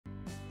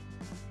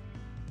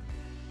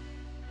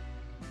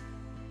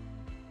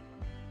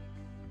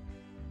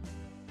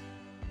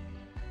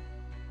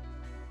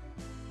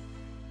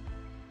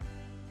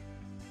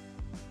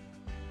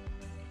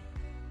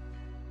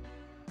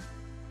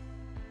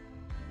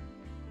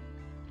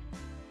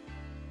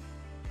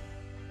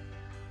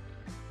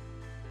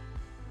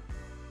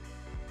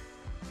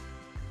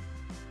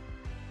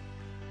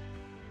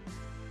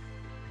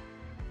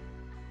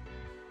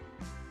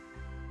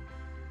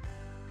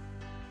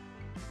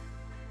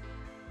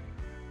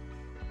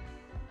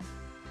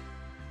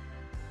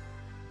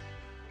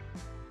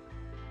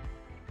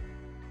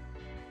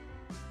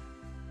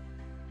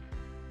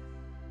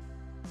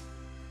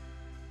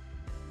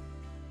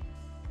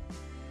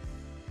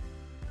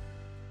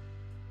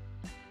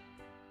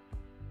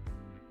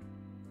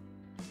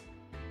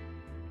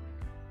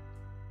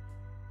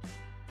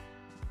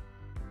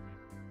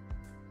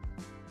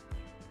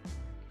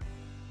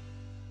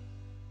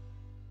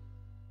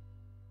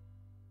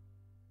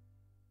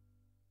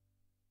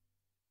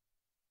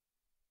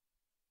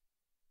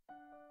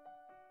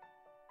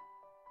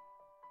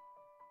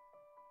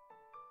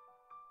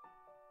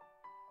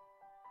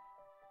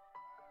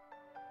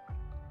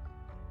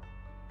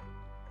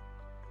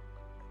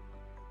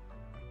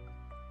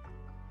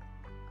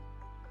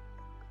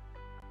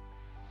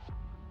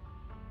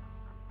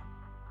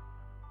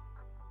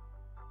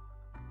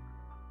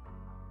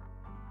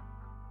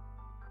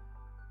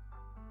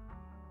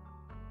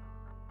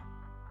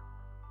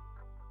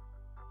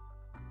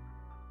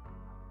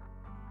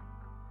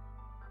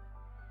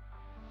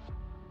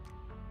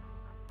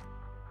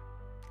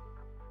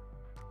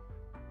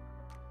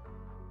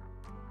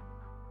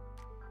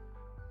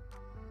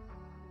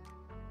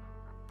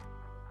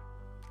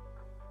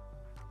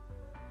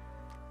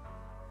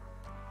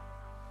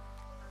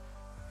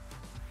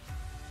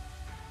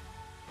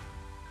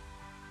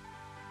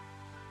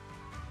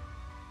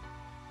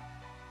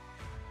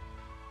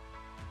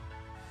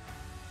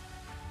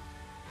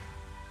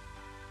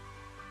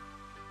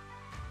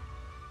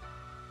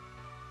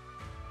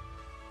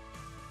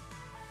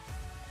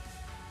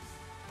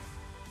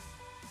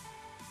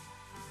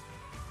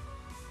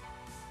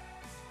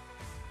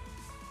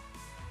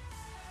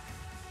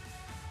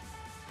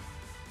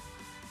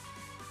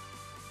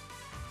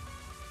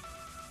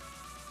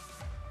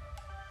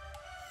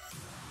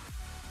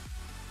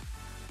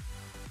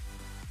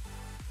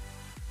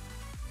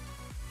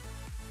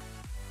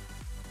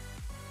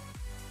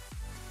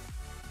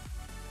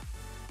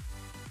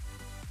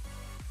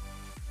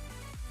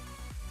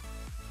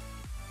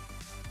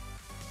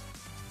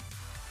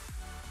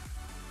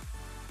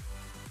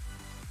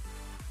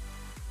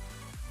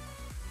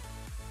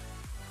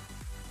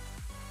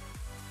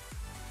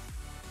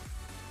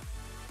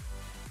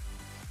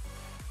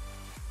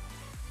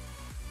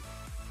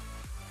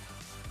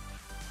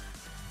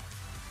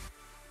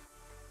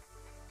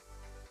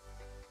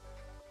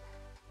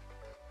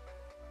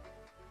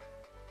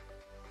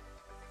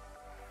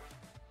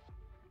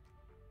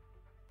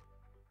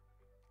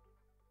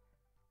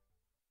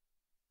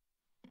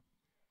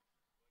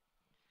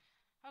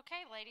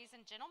Okay, ladies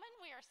and gentlemen,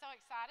 we are so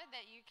excited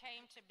that you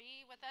came to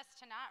be with us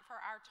tonight for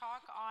our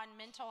talk on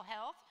mental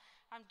health.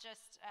 I'm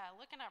just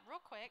looking up real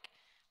quick.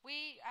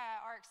 You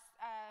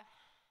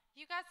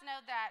guys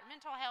know that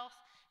mental health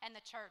and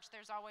the church,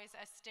 there's always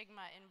a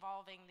stigma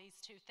involving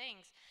these two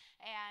things.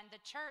 And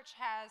the church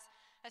has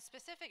a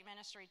specific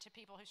ministry to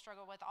people who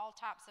struggle with all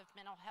types of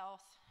mental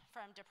health,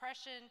 from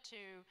depression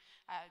to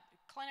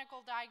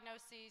clinical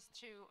diagnoses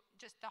to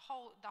just the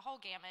whole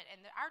gamut.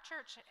 And our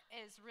church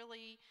is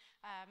really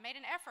made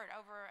an effort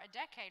over a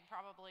decade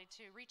probably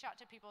to reach out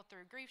to people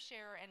through grief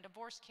share and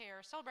divorce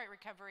care, celebrate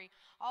recovery,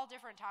 all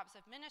different types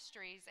of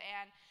ministries.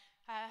 And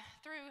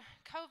through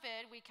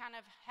COVID, we kind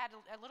of had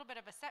a little bit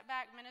of a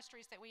setback.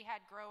 Ministries that we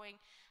had growing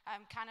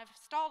kind of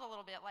stalled a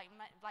little bit, like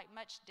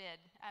much did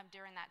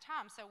during that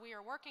time. So we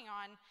are working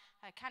on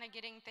kind of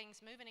getting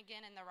things moving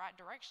again in the right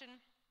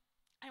direction.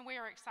 And we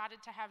are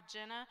excited to have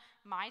Jenna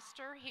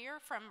Meister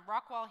here from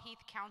Rockwall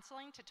Heath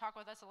Counseling to talk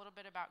with us a little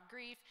bit about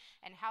grief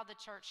and how the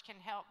church can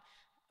help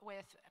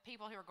with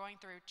people who are going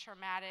through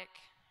traumatic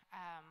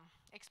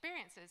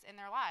experiences in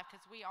their life,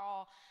 because we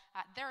all,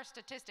 there are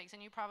statistics,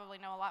 and you probably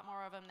know a lot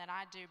more of them than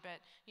I do,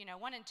 but 1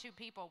 in 2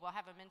 people will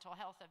have a mental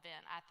health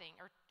event, I think,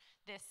 or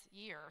this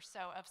year,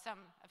 so of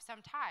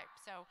some type.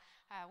 So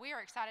we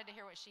are excited to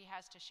hear what she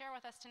has to share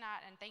with us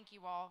tonight, and thank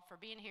you all for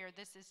being here.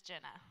 This is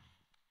Jenna.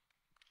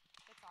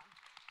 It's on.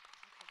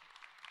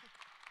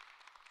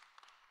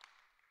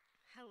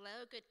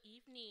 Hello, good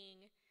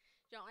evening.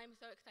 Y'all, I'm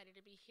so excited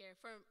to be here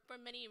for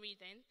many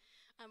reasons.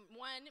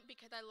 One,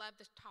 because I love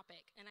this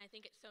topic, and I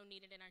think it's so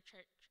needed in our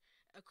church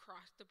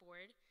across the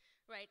board,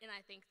 right? And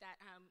I think that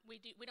we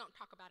don't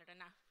talk about it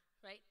enough,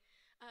 right?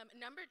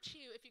 Number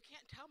 2, if you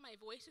can't tell, my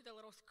voice is a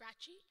little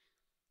scratchy.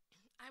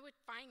 I was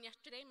fine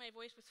yesterday, my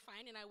voice was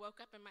fine, and I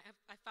woke up and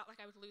I felt like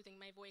I was losing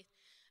my voice.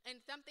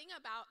 And something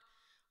about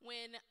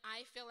when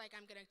I feel like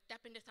I'm gonna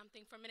step into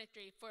something for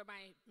ministry, for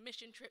my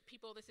mission trip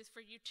people, this is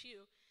for you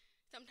too.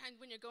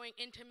 Sometimes when you're going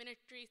into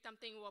ministry,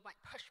 something will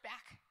like push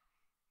back.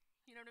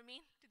 You know what I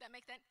mean? Did that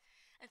make sense?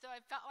 And so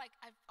I felt like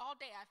all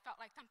day I felt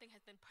like something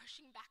has been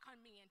pushing back on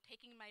me and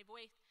taking my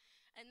voice.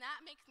 And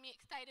that makes me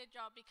excited,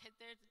 y'all, because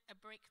there's a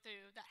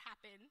breakthrough that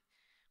happens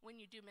when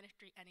you do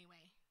ministry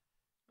anyway.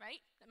 Right?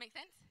 That makes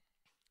sense?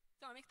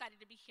 So I'm excited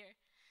to be here.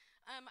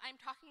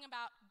 I'm talking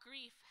about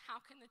grief.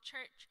 How can the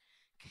church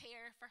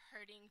care for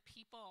hurting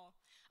people?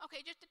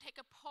 Okay, just to take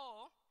a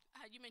poll,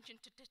 you mentioned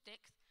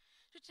statistics.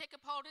 To take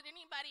a poll, did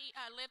anybody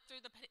live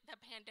through the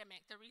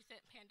pandemic, the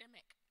recent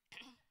pandemic?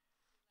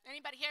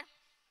 Anybody here?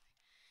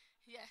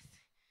 Yes.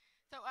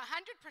 So 100%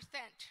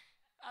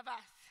 of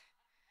us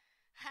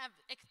have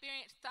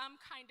experienced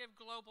some kind of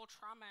global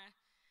trauma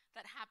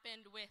that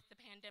happened with the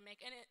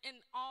pandemic, and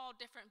in all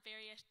different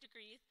various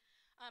degrees.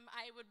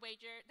 I would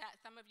wager that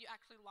some of you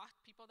actually lost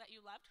people that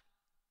you loved,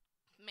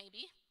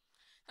 maybe.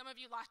 Some of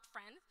you lost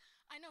friends.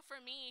 I know for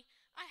me,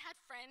 I had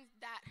friends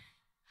that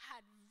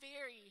had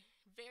very,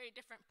 very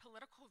different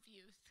political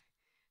views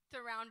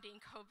surrounding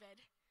COVID.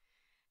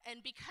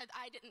 And because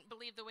I didn't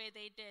believe the way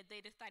they did,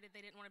 they decided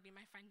they didn't want to be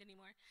my friend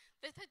anymore.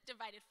 This has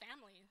divided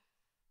families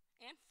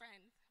and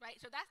friends, right?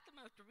 So that's the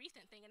most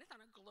recent thing, and it's on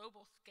a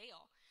global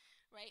scale,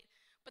 right?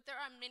 But there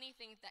are many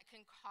things that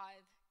can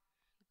cause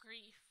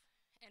grief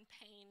and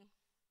pain.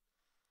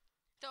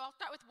 So I'll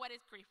start with what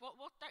is grief.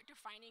 We'll start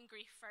defining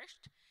grief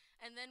first,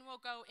 and then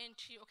we'll go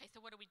into, okay,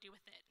 so what do we do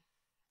with it?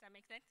 Does that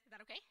make sense? Is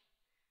that okay?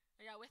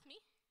 Are y'all with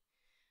me?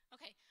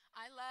 Okay,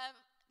 I love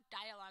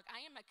dialogue. I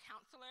am a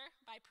counselor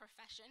by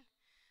profession,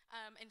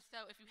 and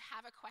so if you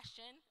have a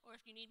question, or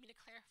if you need me to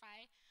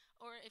clarify,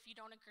 or if you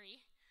don't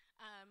agree,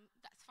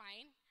 that's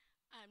fine.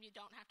 You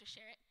don't have to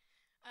share it.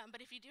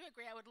 But if you do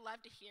agree, I would love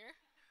to hear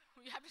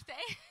what you have to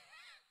say.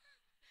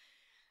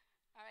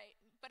 All right,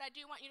 but I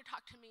do want you to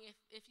talk to me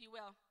if you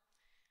will.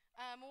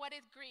 What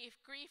is grief?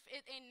 Grief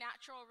is a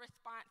natural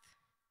response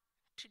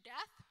to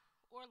death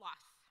or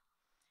loss.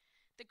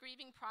 The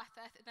grieving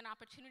process is an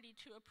opportunity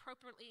to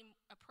appropriately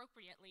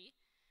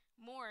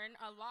mourn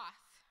a loss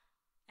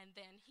and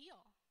then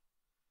heal.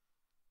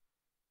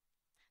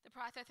 The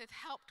process is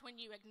helped when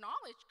you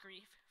acknowledge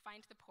grief,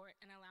 find support,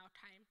 and allow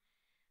time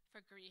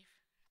for grief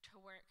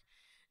to work.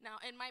 Now,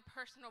 in my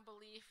personal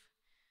belief,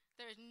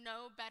 there is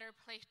no better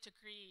place to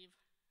grieve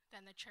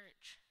than the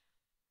church.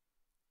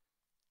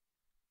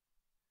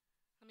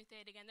 Let me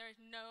say it again. There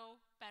is no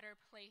better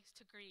place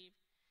to grieve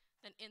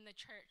than in the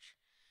church.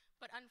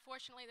 But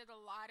unfortunately, there's a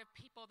lot of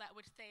people that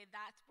would say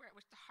that's where it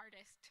was the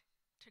hardest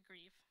to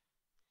grieve,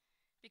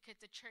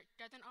 because the church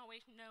doesn't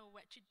always know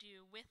what to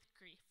do with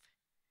grief,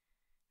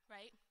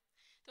 right?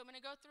 So I'm going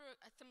to go through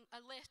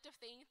a list of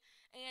things,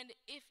 and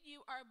if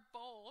you are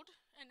bold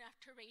enough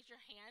to raise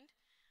your hand,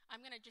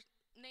 I'm going to just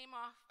name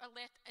off a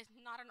list. It's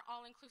not an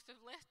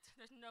all-inclusive list.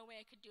 There's no way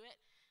I could do it.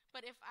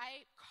 But if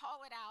I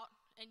call it out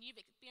and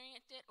you've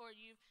experienced it, or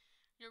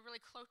you're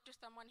really close to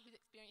someone who's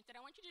experienced it,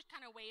 I want you to just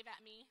kind of wave at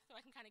me so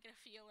I can kind of get a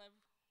feel of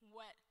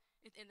what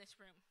is in this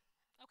room,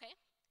 okay?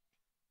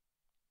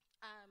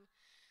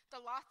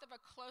 The loss of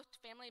a close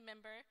family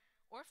member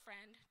or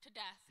friend to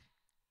death.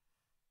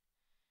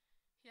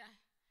 Yeah.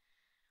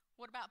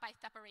 What about by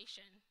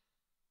separation?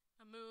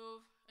 A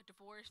move, a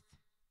divorce?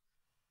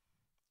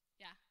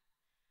 Yeah.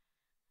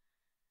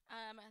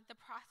 The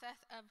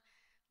process of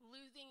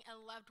losing a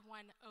loved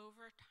one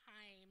over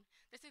time.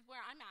 This is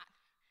where I'm at.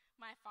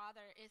 My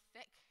father is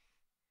sick,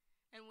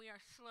 and we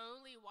are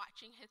slowly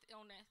watching his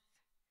illness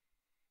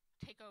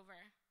take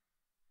over.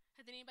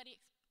 Has anybody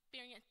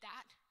experienced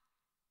that?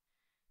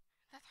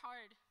 That's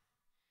hard,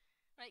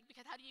 right?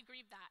 Because how do you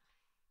grieve that?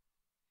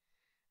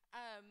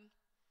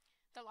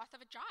 The loss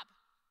of a job.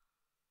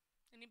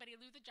 Anybody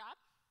lose a job?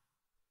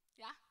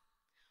 Yeah?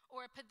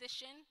 Or a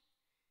position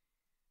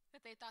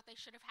that they thought they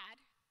should have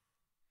had?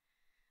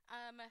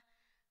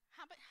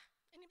 How about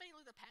anybody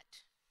lose a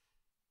pet?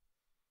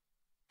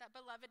 That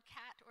beloved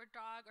cat or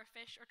dog or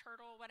fish or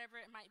turtle,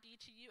 whatever it might be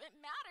to you, it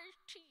matters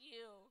to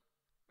you,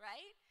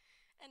 right?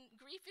 And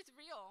grief is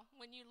real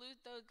when you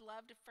lose those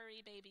loved furry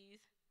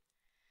babies.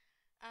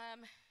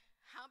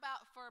 How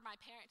about for my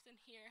parents in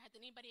here, has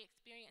anybody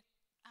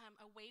experienced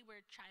a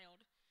wayward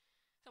child?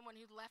 Someone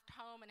who left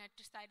home and had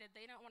decided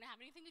they don't want to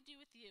have anything to do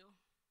with you.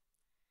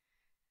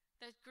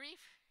 There's grief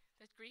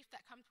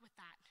that comes with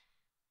that.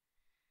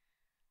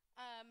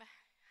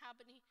 How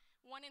many?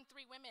 1 in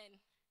 3 women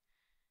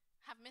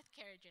have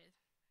miscarriages.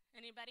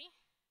 Anybody?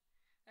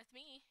 That's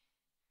me.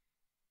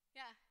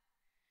 Yeah.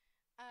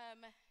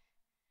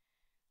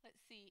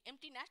 Let's see.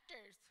 Empty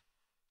nesters.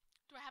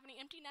 Do I have any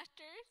empty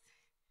nesters?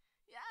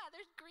 Yeah,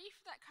 there's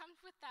grief that comes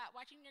with that,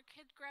 watching your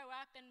kids grow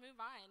up and move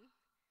on.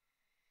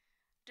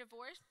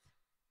 Divorce.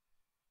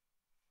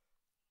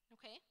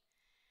 Okay.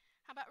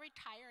 How about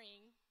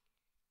retiring?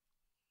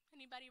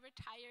 Anybody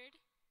retired?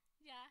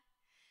 Yeah.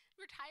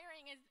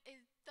 Retiring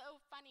is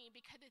so funny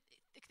because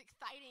it's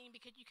exciting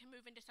because you can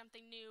move into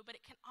something new, but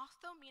it can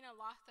also mean a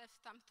loss of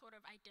some sort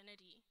of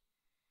identity.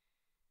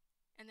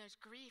 And there's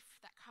grief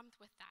that comes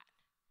with that.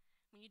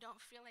 When you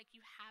don't feel like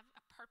you have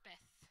a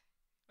purpose,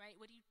 right?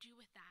 What do you do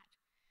with that?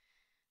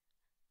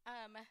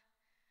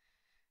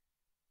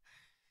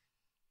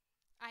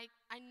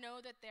 I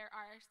know that there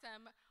are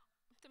some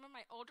of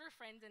my older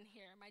friends in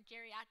here, my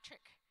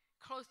geriatric,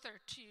 closer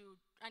to,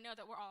 I know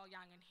that we're all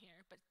young in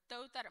here, but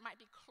those that might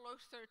be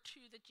closer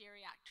to the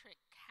geriatric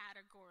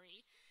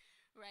category,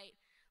 right?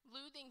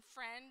 Losing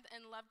friends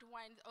and loved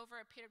ones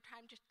over a period of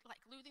time, just like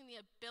losing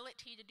the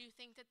ability to do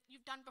things that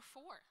you've done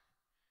before,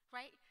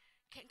 right?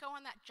 Can't go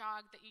on that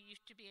jog that you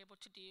used to be able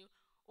to do,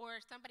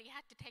 or somebody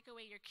had to take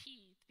away your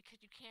keys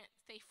because you can't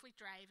safely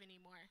drive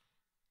anymore,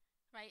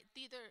 right?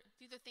 These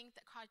are things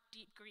that cause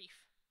deep grief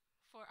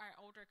for our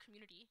older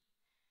community.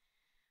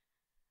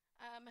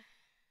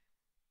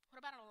 What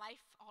about a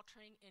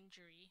life-altering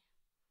injury?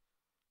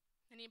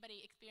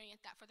 Anybody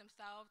experienced that for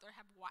themselves or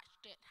have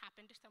watched it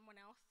happen to someone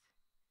else?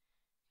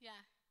 Yeah.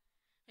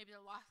 Maybe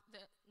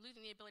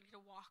losing the ability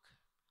to walk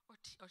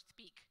or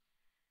speak,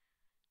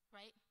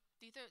 right?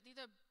 These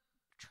are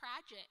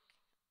tragic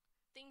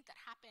things that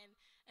happen,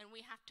 and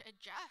we have to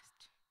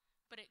adjust,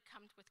 but it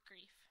comes with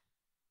grief.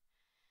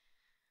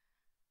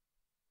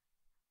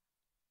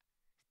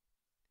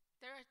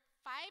 There are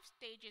 5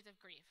 stages of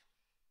grief.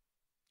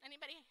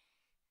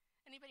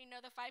 Anybody know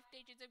the 5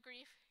 stages of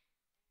grief?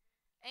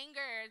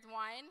 Anger is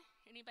one.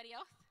 Anybody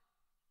else?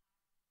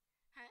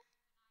 Huh?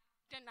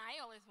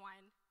 Denial is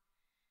one.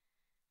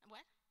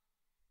 What?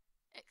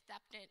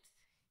 Acceptance.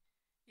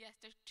 Yes,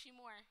 there's 2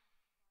 more.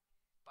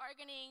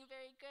 Bargaining,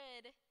 very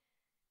good.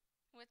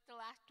 What's the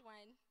last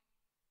one?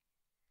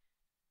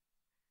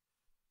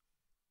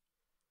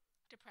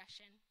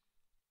 Depression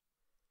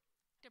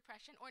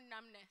or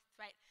numbness,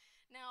 right?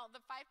 Now,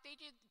 the 5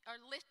 stages are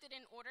listed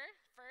in order.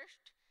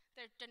 First,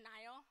 there's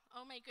denial.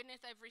 Oh my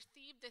goodness, I've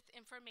received this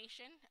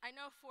information. I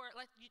know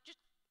just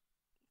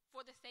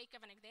for the sake of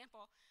an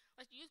example,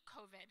 let's use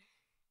COVID.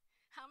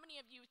 How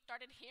many of you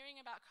started hearing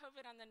about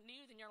COVID on the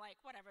news and you're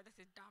like, whatever, this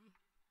is dumb,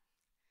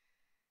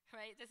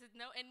 right? This is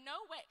in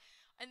no way.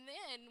 And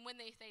then when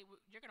they say,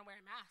 you're going to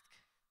wear a mask,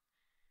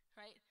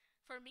 right?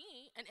 For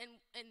me, and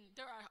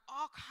there are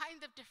all kinds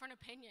of different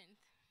opinions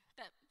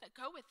that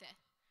go with it.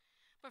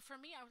 But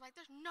for me, I was like,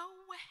 there's no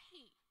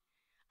way.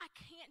 I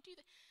can't do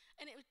that.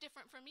 And it was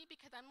different for me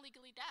because I'm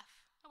legally deaf.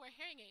 I wear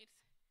hearing aids,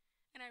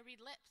 and I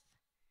read lips.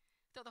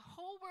 So the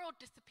whole world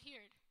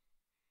disappeared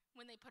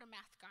when they put a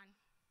mask on.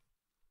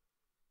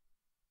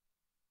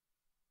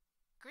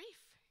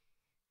 Grief,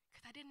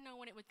 because I didn't know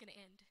when it was going to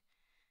end.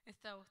 And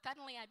so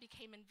suddenly I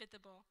became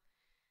invisible,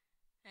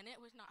 and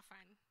it was not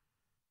fun,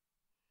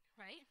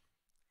 right?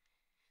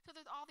 So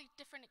there's all these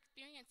different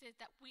experiences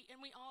that we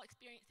all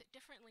experience it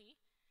differently,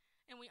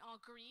 and we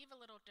all grieve a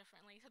little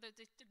differently. So there's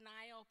this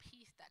denial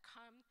piece that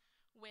comes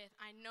with,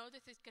 I know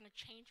this is going to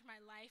change my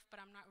life,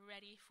 but I'm not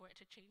ready for it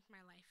to change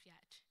my life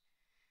yet.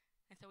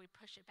 And so we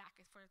push it back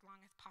for as long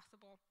as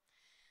possible.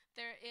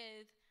 There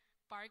is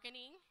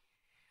bargaining,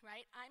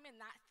 right? I'm in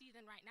that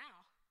season right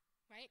now,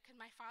 right? Because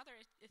my father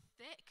is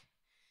sick.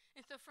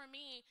 And so for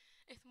me,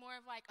 it's more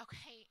of like,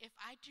 okay, if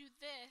I do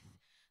this,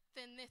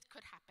 then this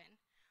could happen.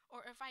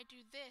 Or if I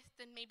do this,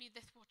 then maybe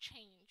this will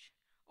change.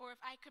 Or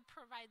if I could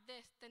provide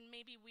this, then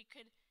maybe we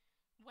could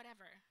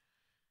whatever.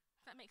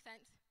 Does that make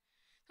sense?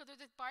 So So there's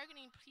this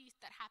bargaining piece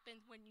that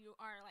happens when you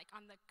are like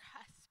on the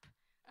cusp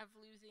of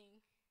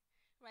losing,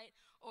 right?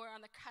 Or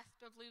on the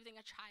cusp of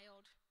losing a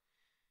child,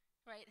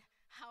 right?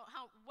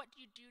 What do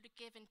you do to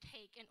give and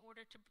take in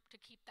order to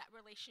keep that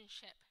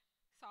relationship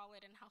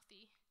solid and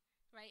healthy,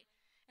 right?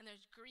 And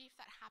there's grief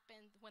that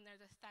happens when there's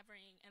a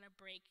severing and a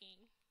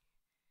breaking,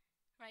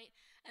 right?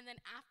 And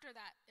then after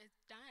that is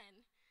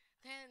done,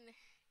 then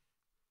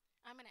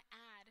I'm going to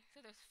add, so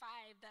there's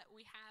 5 that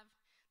we have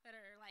that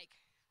are like,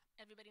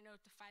 everybody knows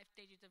the 5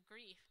 stages of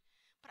grief,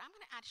 but I'm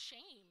going to add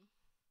shame.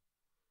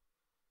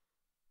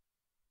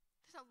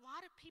 There's a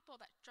lot of people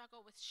that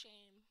struggle with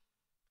shame.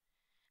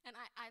 And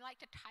I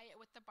like to tie it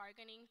with the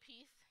bargaining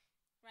piece,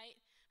 right?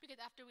 Because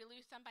after we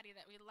lose somebody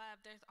that we love,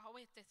 there's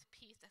always this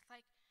piece that's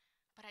like,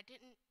 but I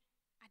didn't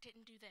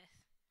do this.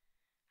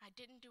 I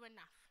didn't do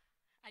enough.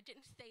 I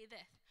didn't say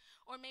this.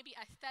 Or maybe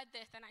I said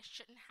this and I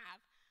shouldn't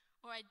have.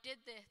 Or I did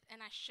this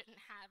and I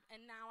shouldn't have.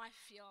 And now I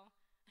feel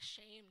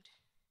ashamed,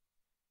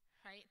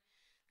 right?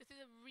 This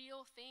is a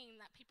real thing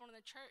that people in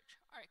the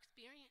church are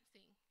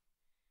experiencing.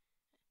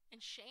 And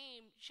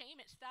shame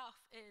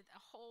itself is a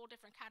whole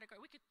different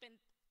category. We could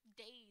spend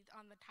days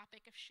on the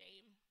topic of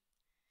shame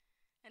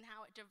and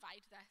how it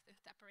divides us and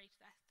separates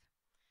us.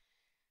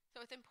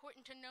 So it's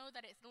important to know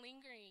that it's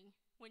lingering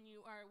when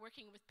you are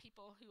working with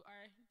people who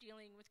are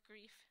dealing with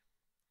grief.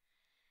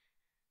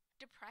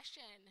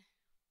 Depression.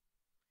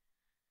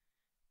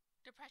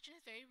 Depression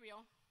is very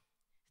real.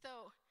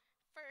 So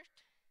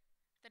first,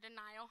 the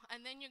denial,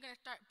 and then you're going to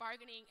start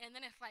bargaining, and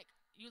then it's like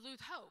you lose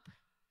hope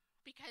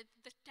because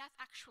the death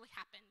actually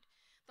happened.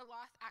 The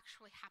loss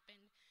actually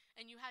happened,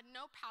 and you had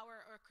no power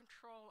or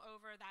control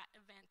over that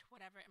event,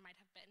 whatever it might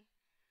have been,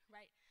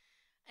 right?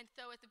 And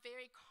so it's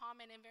very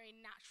common and very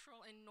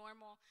natural and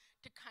normal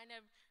to kind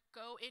of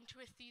go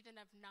into a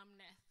season of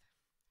numbness,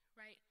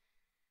 right?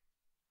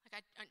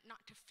 Like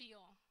not to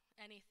feel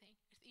anything.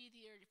 It's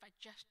easier if I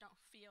just don't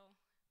feel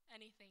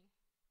anything.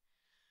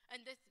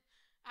 And this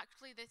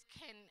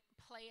can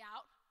play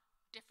out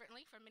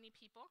differently for many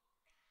people.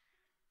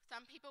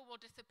 Some people will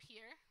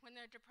disappear when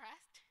they're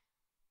depressed,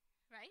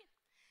 right?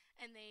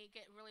 And they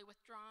get really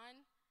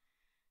withdrawn.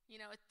 You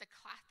know, it's the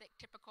classic,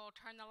 typical,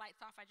 turn the lights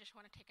off, I just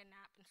want to take a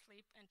nap and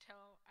sleep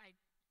until I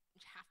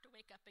have to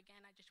wake up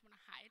again, I just want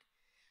to hide,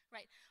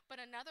 right? But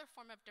another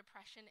form of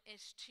depression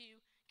is to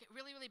get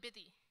really, really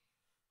busy,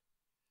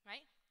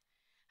 right?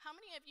 How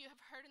many of you have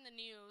heard in the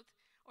news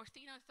or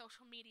seen on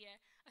social media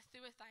a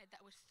suicide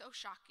that was so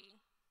shocking,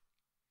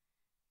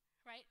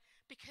 right?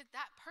 Because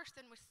that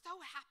person was so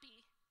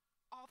happy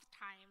all the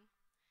time,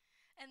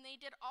 and they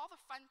did all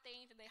the fun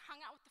things, and they hung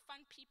out with the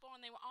fun people,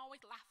 and they were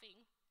always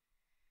laughing,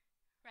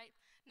 right?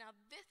 Now,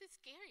 this is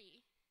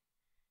scary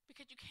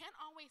because you can't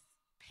always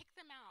pick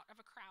them out of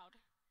a crowd,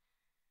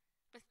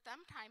 but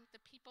sometimes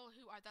the people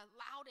who are the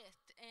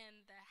loudest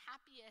and the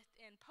happiest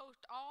and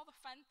post all the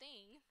fun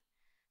things,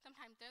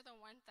 sometimes they're the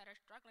ones that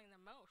are struggling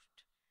the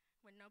most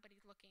when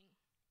nobody's looking.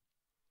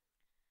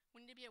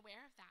 We need to be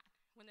aware of that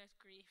when there's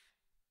grief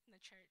in the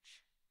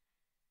church.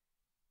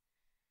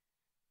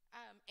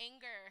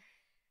 Anger.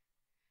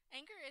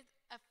 Anger is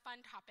a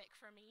fun topic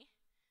for me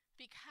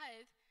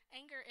because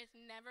anger is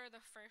never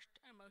the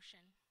first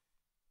emotion,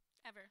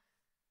 ever.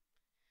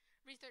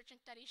 Research and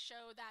studies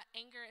show that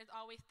anger is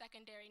always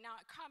secondary. Now,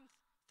 it comes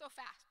so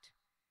fast,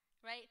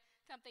 right?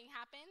 Something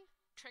happens,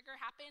 trigger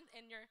happens,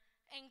 and you're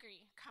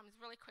angry. Comes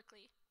really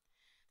quickly.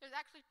 There's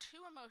actually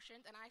 2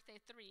 emotions, and I say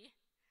 3,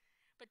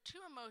 but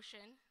 2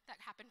 emotions that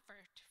happen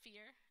first: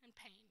 fear and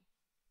pain.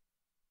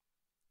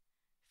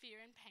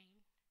 Fear and pain,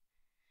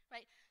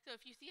 right? So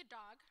if you see a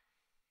dog,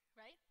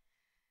 right,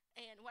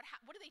 and what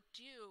do they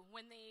do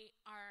when they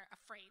are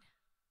afraid?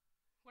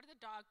 What does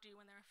a dog do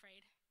when they're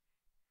afraid?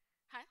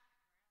 Huh?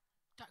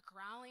 Start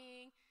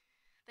growling.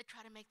 They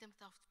try to make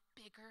themselves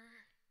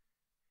bigger,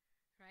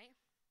 right?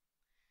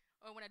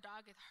 Or when a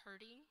dog is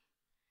hurting,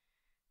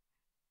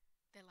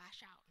 they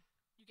lash out.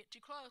 You get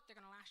too close, they're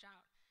going to lash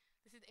out.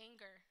 This is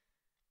anger,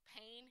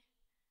 pain,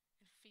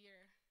 and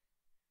fear.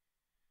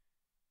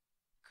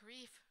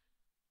 Grief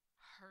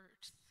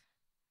hurts.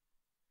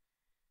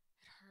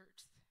 It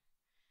hurts.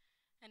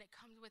 And it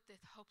comes with this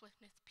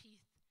hopelessness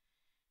piece.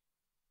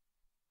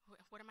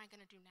 What am I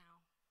going to do now?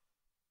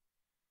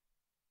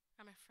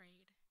 I'm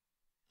afraid.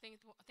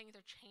 Things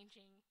are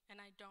changing,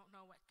 and I don't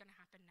know what's going to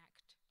happen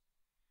next.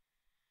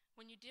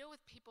 When you deal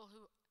with people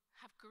who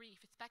have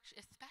grief,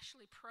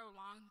 especially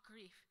prolonged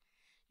grief,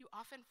 you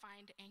often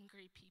find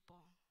angry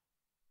people,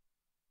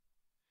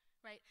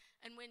 right?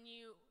 And when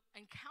you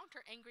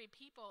encounter angry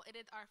people, it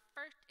is our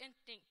first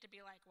instinct to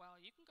be like, well,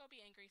 you can go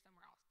be angry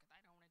somewhere else because I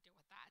don't want to deal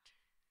with that,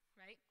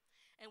 right?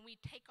 And we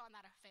take on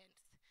that offense,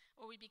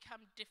 or we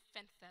become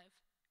defensive,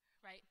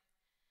 right?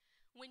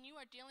 When you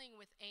are dealing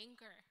with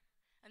anger,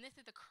 and this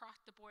is across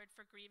the board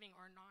for grieving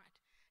or not,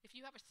 if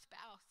you have a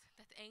spouse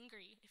that's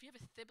angry, if you have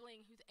a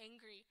sibling who's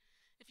angry,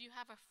 if you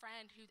have a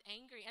friend who's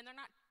angry, and they're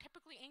not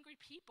typically angry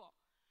people,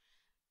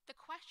 the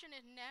question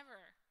is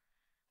never,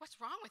 what's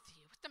wrong with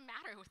you? What's the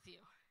matter with you?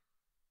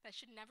 That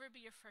should never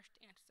be your first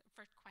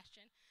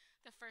question.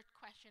 The first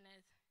question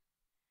is,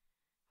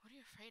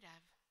 afraid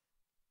of?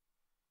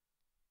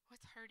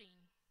 What's hurting?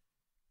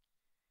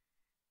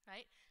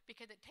 Right?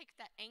 Because it takes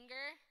that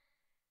anger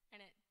and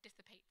it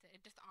dissipates it.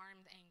 It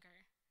disarms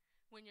anger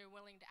when you're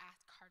willing to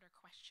ask harder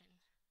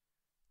questions.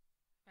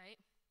 Right?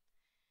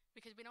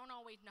 Because we don't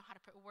always know how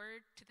to put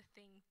words to the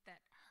things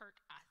that hurt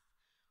us,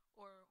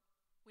 or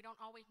we don't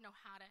always know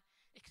how to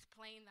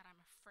explain that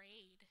I'm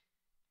afraid,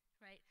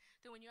 right?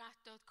 So when you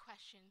ask those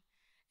questions,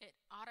 it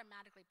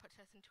automatically puts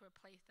us into a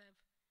place of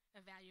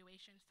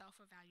evaluation,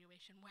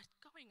 self-evaluation. What's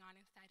going on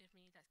inside of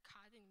me that's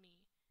causing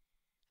me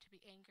to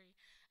be angry?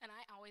 And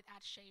I always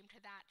add shame to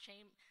that.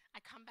 Shame,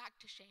 I come back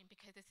to shame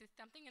because this is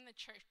something in the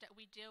church that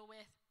we deal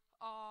with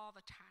all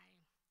the time.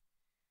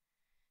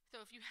 So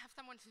if you have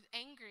someone who's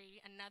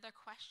angry, another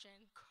question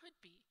could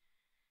be,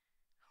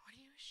 what are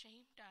you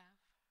ashamed of?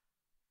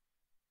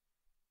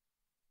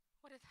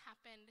 What has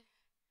happened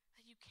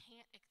that you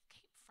can't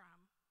escape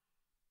from?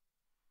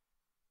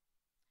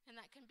 And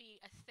that can be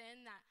a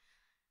sin that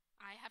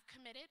I have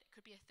committed. It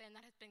could be a sin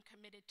that has been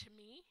committed to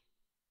me.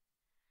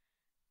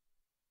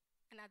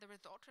 And as a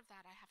result of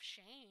that, I have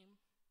shame.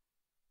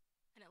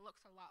 And it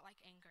looks a lot like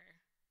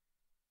anger.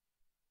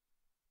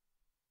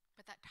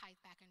 But that ties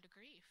back into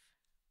grief.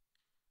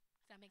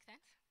 Does that make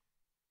sense?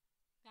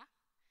 Yeah?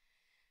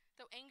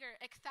 So anger,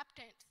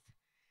 acceptance,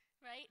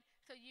 right?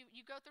 So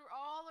you go through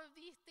all of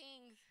these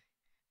things,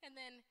 and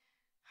then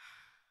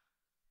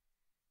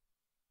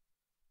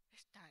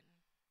it's done.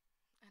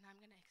 And I'm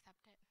going to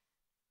accept it.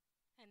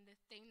 And this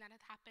thing that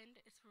has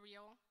happened is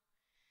real.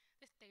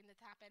 This thing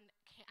that's happened,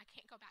 I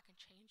can't go back and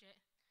change it.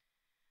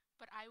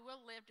 But I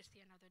will live to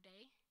see another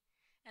day,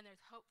 and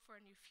there's hope for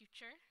a new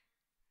future,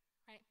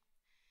 right?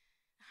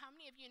 How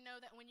many of you know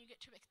that when you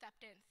get to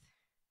acceptance,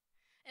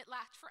 it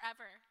lasts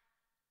forever?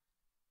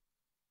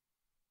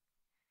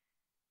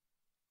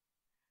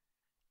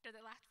 Does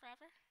it last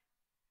forever?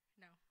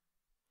 No.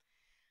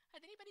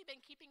 Has anybody been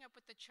keeping up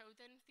with the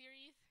Chosen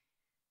series?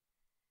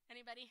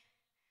 Anybody?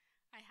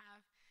 I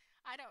have.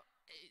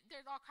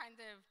 There's all kinds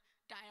of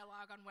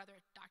dialogue on whether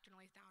it's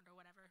doctrinally sound or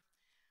whatever.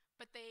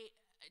 But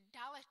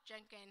Dallas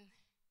Jenkins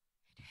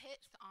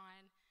hits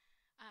on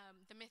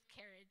the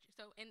miscarriage.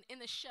 So in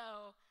the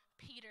show,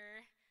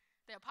 Peter,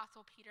 the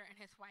Apostle Peter and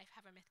his wife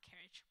have a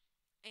miscarriage.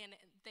 And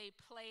they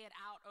play it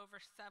out over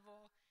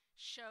several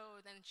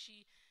shows, and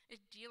she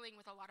is dealing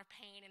with a lot of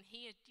pain, and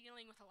he is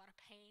dealing with a lot of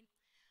pain.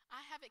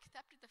 I have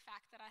accepted the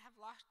fact that I have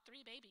lost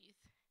 3 babies,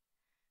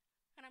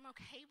 and I'm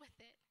okay with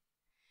it.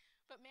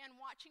 But man,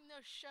 watching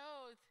those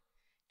shows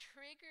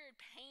triggered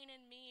pain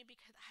in me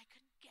because I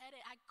could get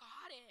it. I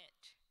got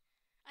it.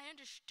 I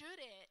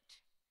understood it,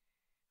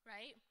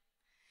 right?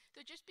 So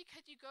just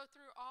because you go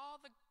through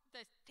all the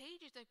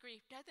stages of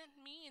grief doesn't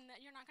mean that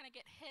you're not going to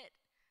get hit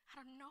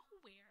out of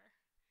nowhere.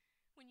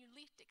 When you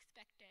least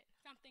expect it,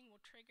 something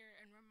will trigger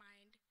and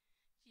remind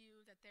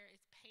you that there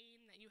is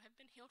pain that you have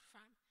been healed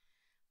from,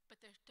 but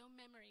there's still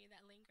memory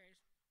that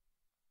lingers.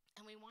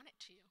 And we want it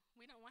to.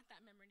 We don't want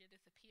that memory to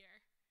disappear,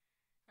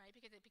 right?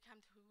 Because it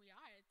becomes who we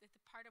are. It's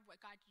a part of what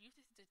God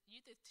uses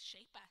to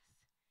shape us,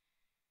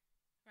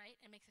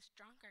 right? It makes us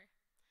stronger.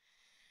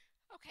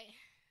 Okay.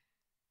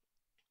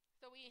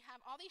 So we have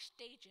all these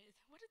stages.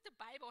 What does the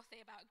Bible say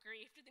about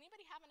grief? Does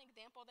anybody have an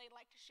example they'd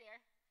like to share?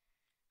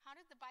 How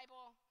does the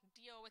Bible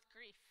deal with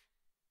grief?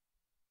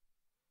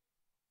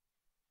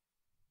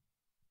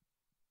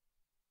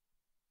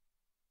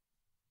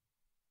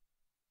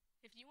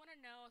 If you want to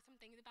know some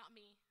things about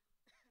me,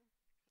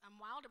 I'm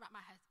wild about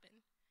my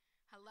husband.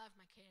 I love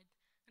my kids,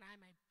 and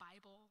I'm a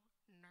Bible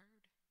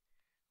nerd.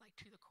 Like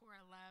to the core,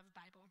 I love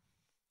Bible.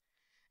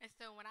 And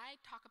so when I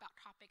talk about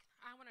topics,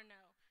 I want to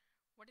know,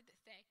 what did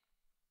it say?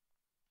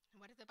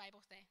 And what does the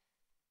Bible say,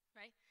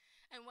 right?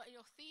 And what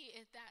you'll see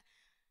is that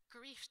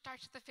grief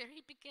starts at the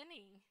very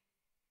beginning,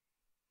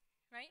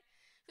 right?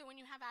 So when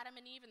you have Adam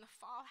and Eve and the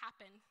fall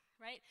happen,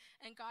 right?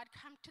 And God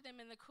comes to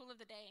them in the cool of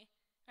the day,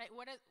 right?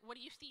 What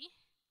do you see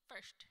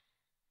first?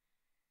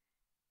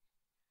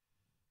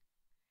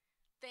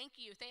 Thank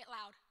you. Say it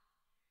loud.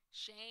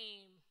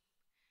 Shame.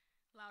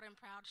 Loud and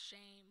proud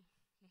shame.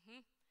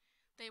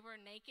 They were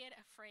naked,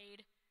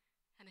 afraid,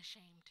 and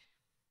ashamed.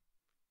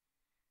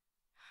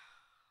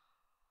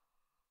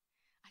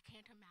 I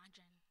can't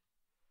imagine.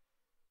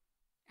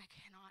 I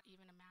cannot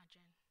even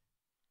imagine.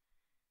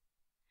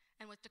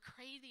 And what's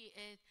crazy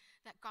is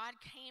that God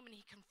came and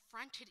he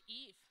confronted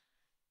Eve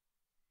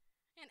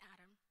and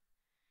Adam.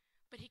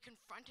 But he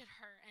confronted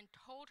her and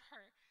told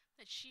her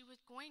that she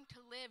was going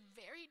to live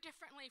very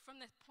differently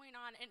from this point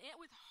on. And it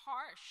was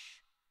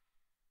harsh.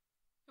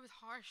 It was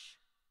harsh.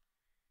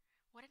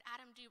 What did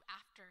Adam do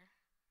after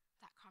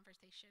that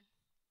conversation?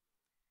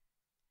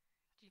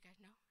 Do you guys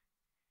know?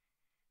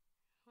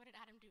 What did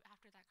Adam do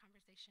after that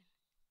conversation?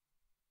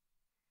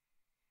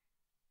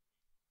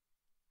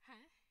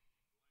 Huh?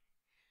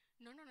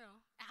 No.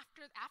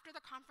 After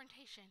the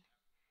confrontation.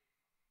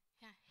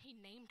 Yeah, he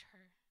named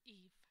her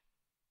Eve.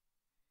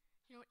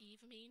 You know what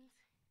Eve means?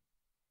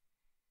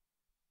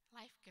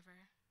 Life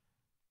giver.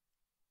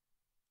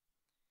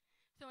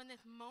 So in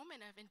this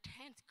moment of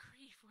intense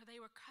grief where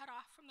they were cut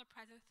off from the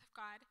presence of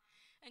God,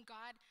 and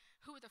God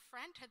who was a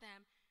friend to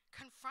them,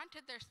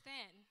 confronted their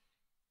sin,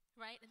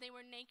 right? And they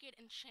were naked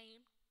and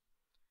shamed.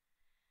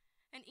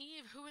 And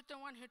Eve, who was the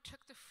one who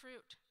took the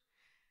fruit,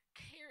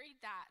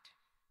 carried that.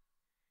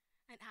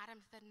 And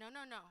Adam said, no,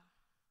 no, no.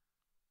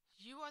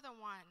 You are the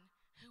one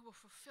who will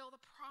fulfill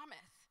the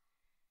promise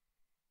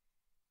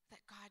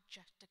that God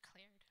just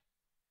declared.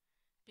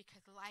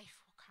 Because life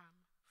will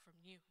come from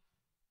you.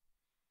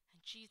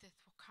 And Jesus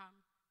will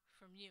come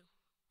from you,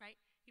 right?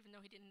 Even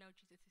though he didn't know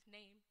Jesus'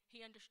 name,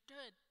 he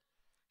understood.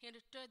 He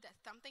understood that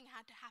something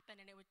had to happen,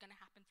 and it was going to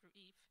happen through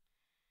Eve.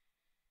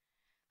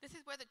 This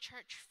is where the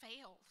church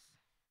fails.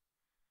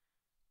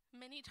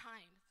 Many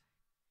times,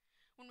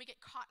 when we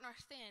get caught in our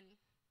sin,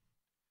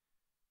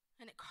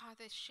 and it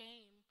causes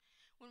shame,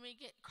 when we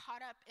get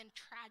caught up in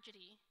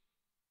tragedy,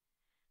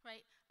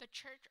 right? The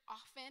church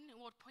often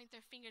will point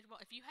their fingers,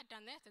 well, if you had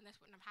done this, then this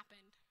wouldn't have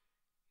happened,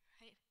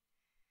 right?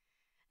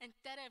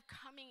 Instead of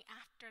coming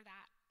after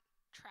that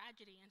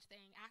tragedy and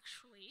saying,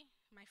 actually,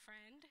 my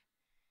friend,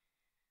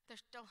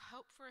 there's still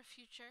hope for a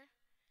future,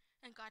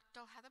 and God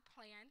still has a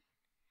plan,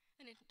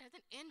 and it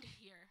doesn't end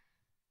here.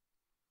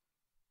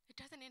 It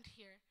doesn't end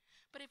here.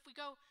 But if we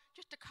go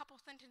just a couple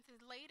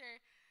sentences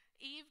later,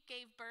 Eve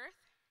gave birth,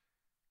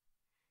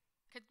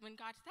 because when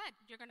God said,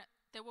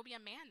 there will be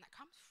a man that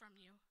comes from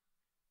you,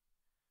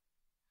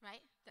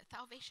 right? That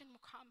salvation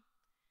will come.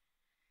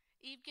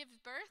 Eve gives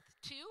birth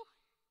to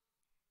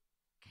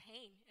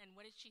Cain. And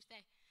what did she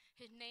say?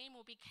 His name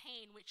will be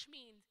Cain, which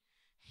means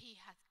he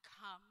has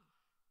come.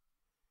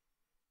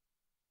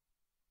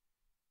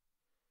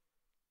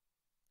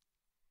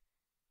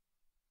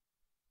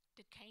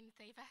 Did Cain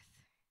save us?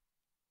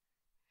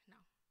 No.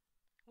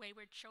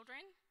 Wayward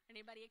children?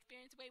 Anybody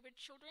experience wayward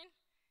children?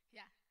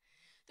 Yeah.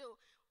 So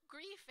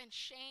grief and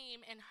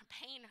shame and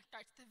pain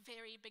starts the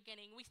very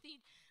beginning. We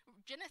see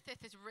Genesis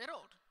is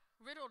riddled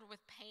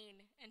with pain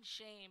and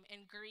shame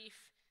and grief.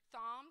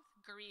 Psalms,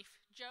 grief.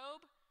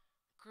 Job,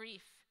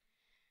 grief.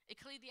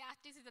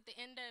 Ecclesiastes is at the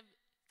end of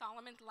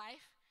Solomon's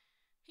life.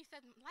 He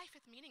said, life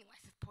is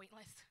meaningless, it's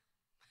pointless.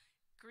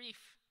 Grief,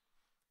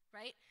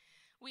 right?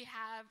 We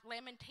have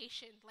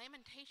lamentation.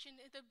 Lamentation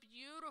is a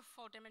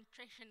beautiful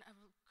demonstration of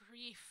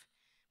grief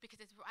because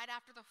it's right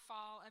after the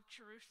fall of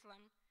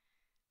Jerusalem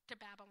to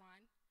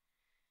Babylon.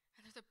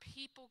 And there's a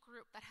people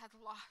group that has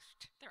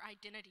lost their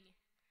identity.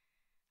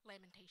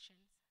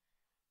 Lamentations,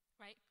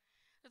 right?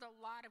 There's a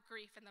lot of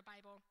grief in the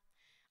Bible.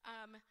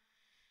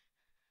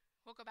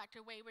 We'll go back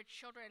to wayward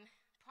children,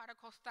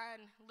 prodigal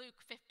son,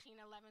 Luke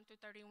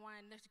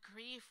 15:11-31. There's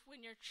grief when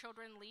your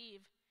children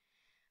leave.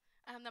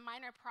 The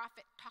minor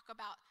prophet talk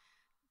about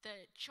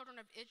the children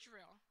of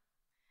Israel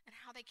and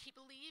how they keep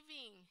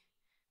leaving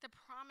the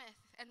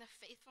promise and the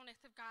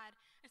faithfulness of God.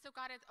 And so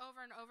God is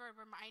over and over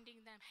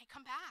reminding them, hey,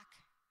 come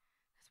back.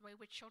 That's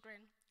wayward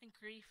children and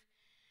grief.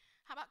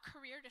 How about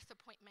career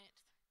disappointment?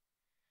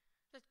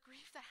 The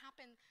grief that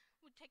happened.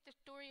 We take the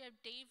story of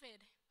David,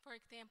 for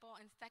example,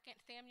 in 2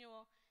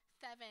 Samuel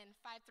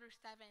 7:5-7.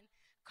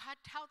 God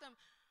tells him,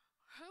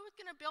 who's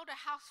going to build a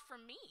house for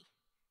me?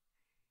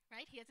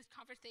 Right? He has this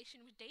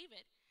conversation with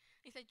David.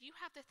 He said, you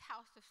have this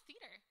house of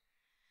cedar,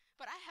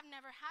 but I have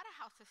never had a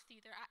house of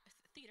cedar.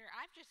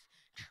 I've just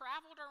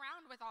traveled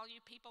around with all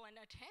you people in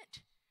a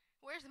tent.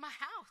 Where's my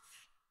house?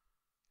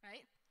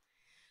 Right?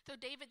 So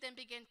David then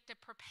begins to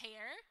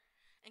prepare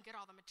and get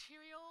all the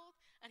materials,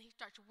 and he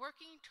starts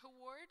working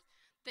towards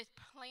this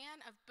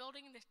plan of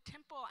building this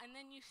temple. And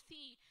then you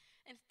see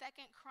in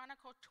 2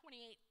 Chronicles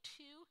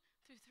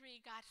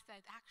 28:2-3, God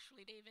says,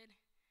 actually, David,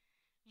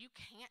 you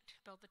can't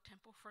build the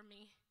temple for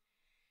me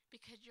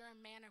because you're a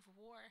man of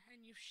war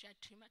and you've shed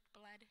too much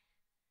blood.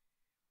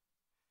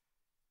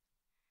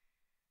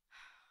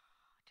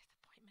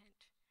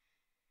 Disappointment.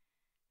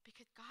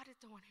 Because God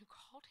is the one who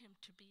called him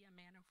to be a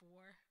man of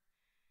war.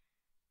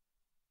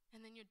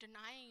 And then you're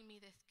denying me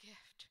this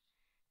gift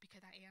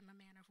because I am a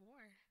man of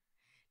war.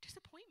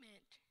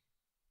 Disappointment.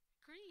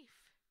 Grief.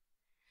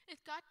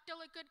 Is God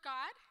still a good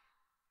God?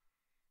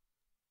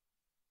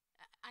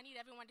 I need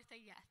everyone to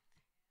say yes.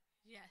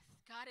 Yes,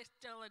 God is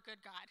still a good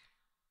God,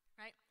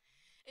 right?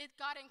 Is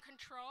God in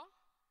control?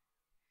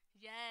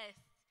 Yes,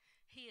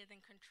 he is in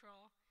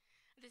control.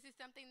 This is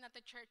something that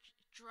the church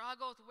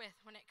struggles with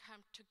when it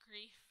comes to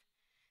grief.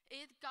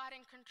 Is God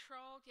in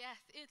control?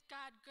 Yes. Is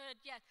God good?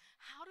 Yes.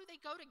 How do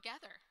they go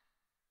together?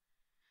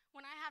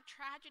 When I have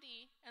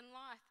tragedy and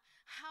loss,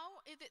 how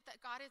is it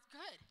that God is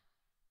good?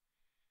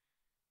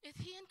 Is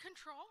he in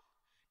control?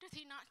 Does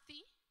he not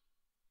see?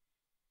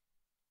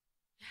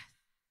 Yes,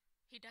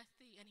 he does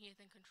see and he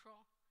is in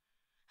control.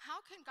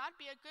 How can God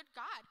be a good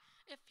God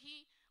if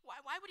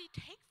why would he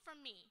take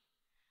from me?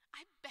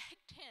 I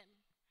begged him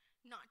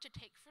not to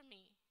take from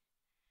me.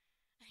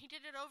 And he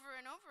did it over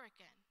and over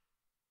again.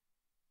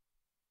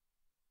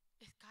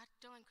 Is God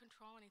still in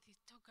control and is he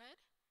still good?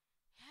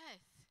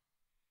 Yes.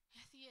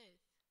 Yes, he is.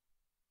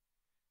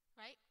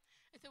 Right?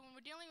 And so when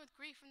we're dealing with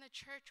grief in the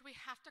church, we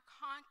have to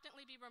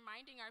constantly be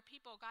reminding our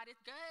people, God is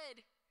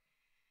good.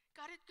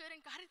 God is good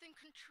and God is in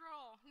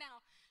control. Now,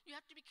 you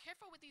have to be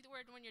careful with these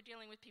words when you're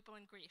dealing with people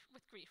with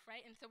grief,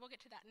 right? And so we'll get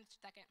to that in a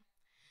second.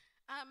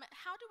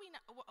 How do we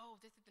know? Oh,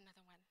 this is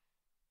another one.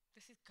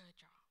 This is good,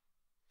 y'all.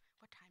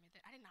 What time is it?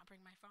 I did not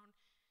bring my phone.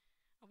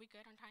 Are we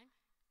good on time?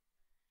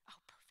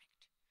 Oh,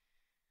 perfect.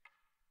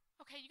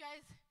 Okay, you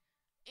guys,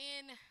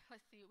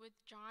 let's see, with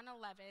John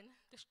 11,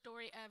 the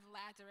story of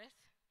Lazarus,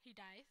 he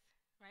dies,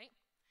 right?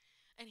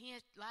 And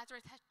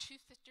Lazarus has two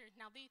sisters.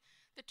 Now,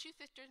 the two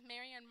sisters,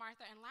 Mary and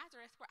Martha and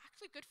Lazarus, were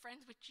actually good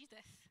friends with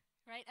Jesus,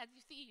 right? As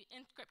you see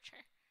in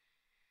Scripture.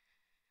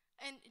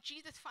 And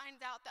Jesus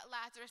finds out that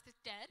Lazarus is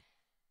dead.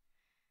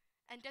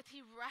 And does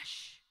he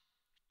rush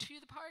to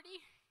the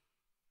party?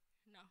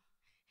 No.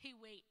 He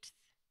waits.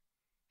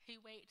 He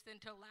waits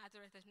until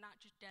Lazarus is not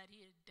just dead,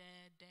 he is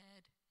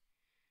dead,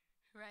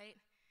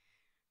 right?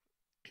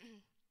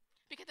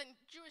 Because in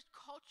Jewish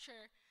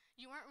culture,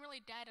 you weren't really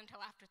dead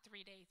until after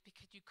 3 days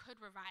because you could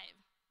revive.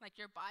 Like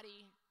your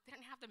body, they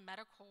didn't have the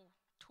medical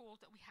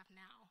tools that we have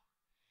now,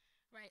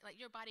 right?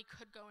 Like your body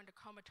could go into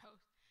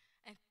comatose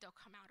and still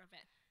come out of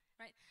it,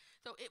 right?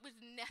 So it was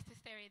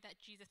necessary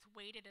that Jesus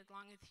waited as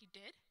long as he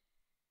did.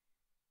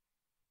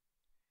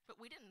 But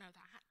we didn't know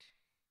that.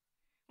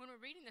 When we're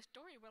reading the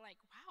story, we're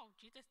like, wow,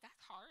 Jesus,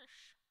 that's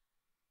harsh.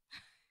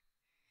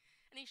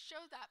 And he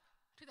shows up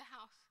to the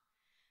house,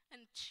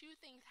 and two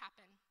things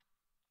happen.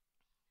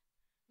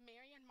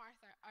 Mary and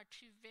Martha are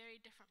two very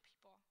different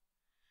people.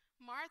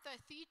 Martha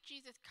sees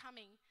Jesus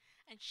coming,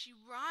 and she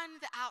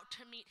runs out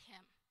to meet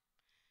him.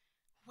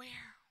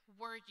 Where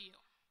were you?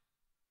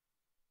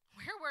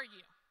 Where were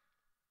you?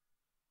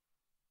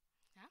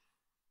 Yeah?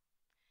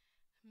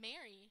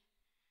 Mary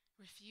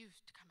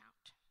refused to come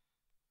out.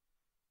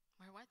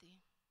 Where was he?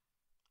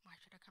 Why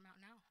should I come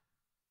out now?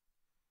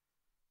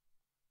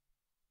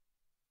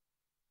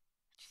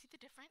 Do you see the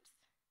difference?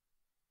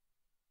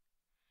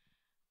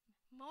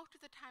 Most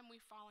of the time we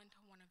fall into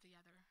one or the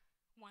other.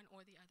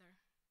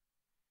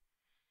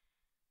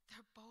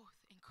 They're both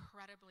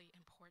incredibly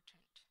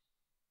important.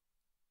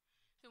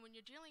 So when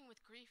you're dealing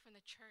with grief in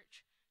the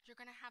church, you're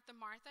going to have the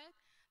Marthas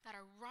that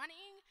are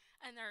running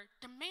and they're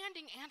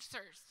demanding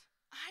answers.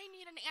 I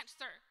need an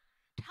answer.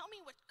 Tell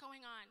me what's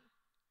going on.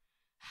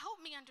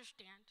 Help me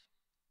understand,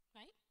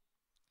 right?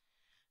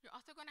 You're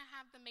also going to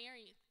have the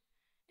Marys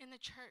in the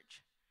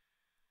church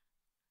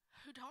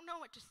who don't know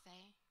what to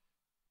say,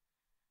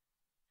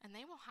 and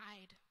they will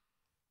hide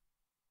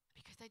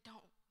because they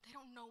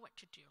don't know what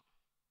to do.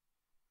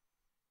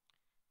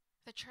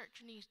 The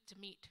church needs to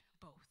meet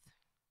both.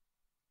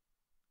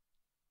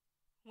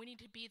 We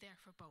need to be there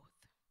for both,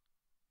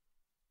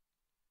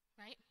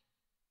 right?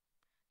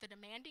 The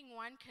demanding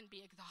one can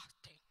be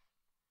exhausting.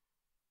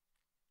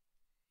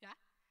 Yeah?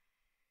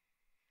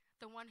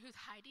 The one who's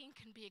hiding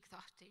can be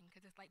exhausting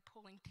because it's like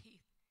pulling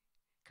teeth.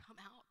 Come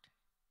out,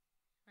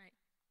 right?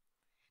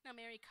 Now,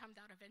 Mary comes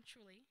out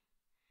eventually,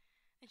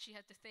 and she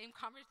has the same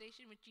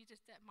conversation with Jesus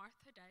that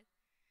Martha does.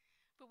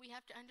 But we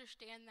have to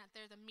understand that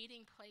there's a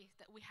meeting place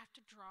that we have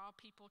to draw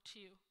people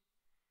to.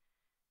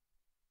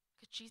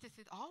 Because Jesus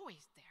is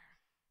always there.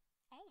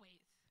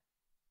 Always.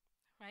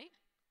 Right?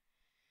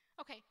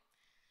 Okay.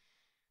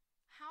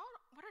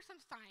 What are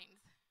some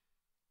signs?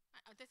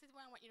 This is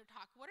where I want you to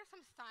talk. What are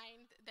some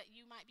signs that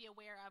you might be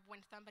aware of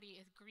when somebody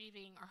is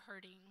grieving or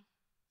hurting?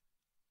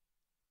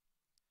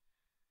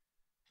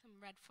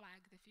 Some red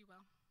flags, if you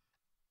will.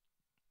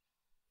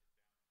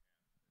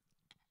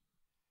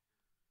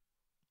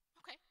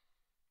 Okay.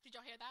 Did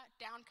y'all hear that?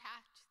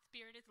 Downcast,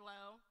 spirit is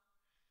low.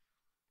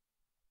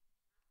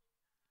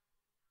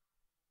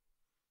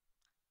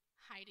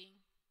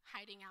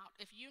 Hiding out.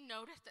 If you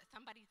notice that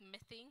somebody's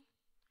missing,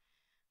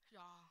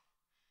 y'all,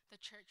 the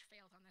church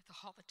fails on this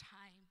all the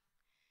time.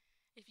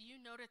 If you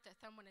notice that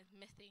someone is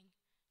missing,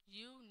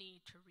 you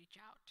need to reach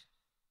out.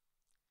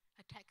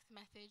 A text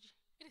message.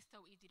 It is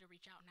so easy to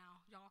reach out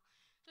now, y'all.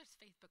 There's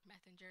Facebook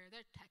Messenger,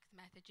 there's text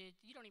messages.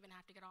 You don't even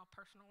have to get all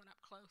personal and up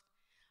close.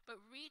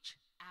 But reach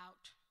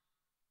out.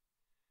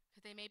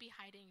 Because they may be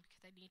hiding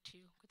because they need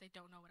to, because they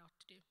don't know what else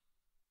to do.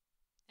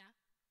 Yeah?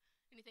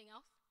 Anything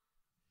else?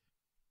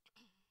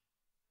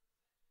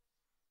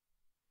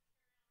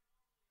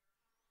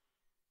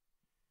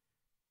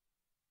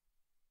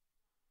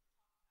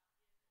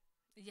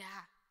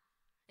 Yeah,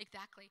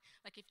 exactly.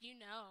 Like if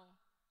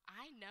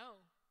I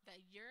know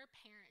that your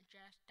parent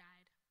just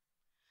died,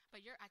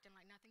 but you're acting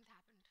like nothing's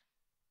happened.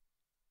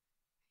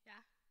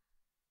 Yeah?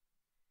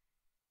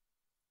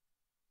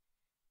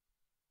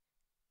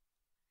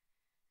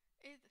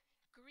 Is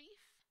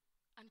grief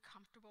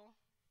uncomfortable?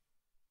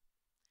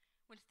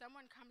 When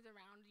someone comes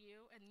around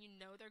you and you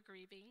know they're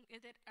grieving,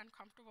 is it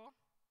uncomfortable?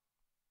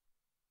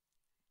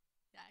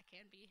 Yeah, it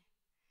can be.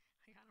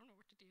 Like, I don't know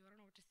what to do. I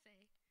don't know what to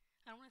say.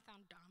 I don't want to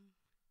sound dumb.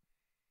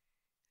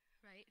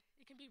 Right?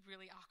 It can be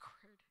really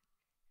awkward.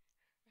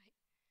 Right?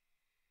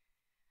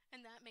 And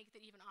that makes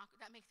it even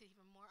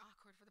more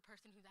awkward for the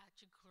person who's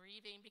actually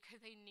grieving because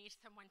they need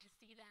someone to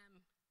see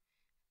them.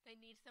 They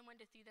need someone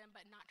to see them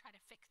but not try to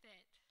fix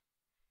it.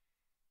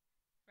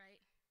 Right?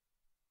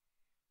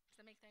 Does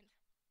that make sense?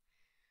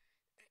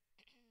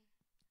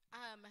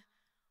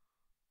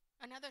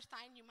 Another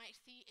sign you might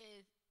see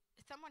is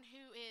someone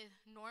who is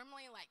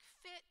normally like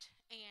fit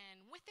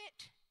and with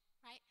it,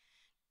 right?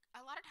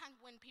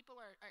 people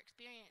are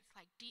experience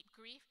like deep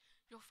grief,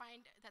 you'll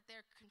find that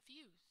they're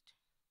confused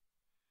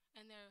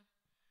and they're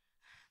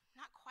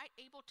not quite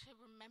able to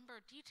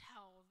remember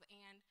details,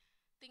 and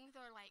things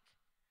are like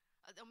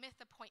they'll miss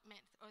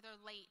appointments, or they're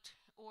late,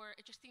 or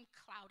it just seems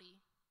cloudy,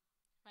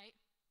 right?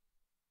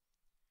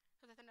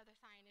 So that's another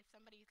sign. If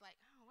somebody's like,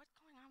 oh, what's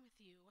going on with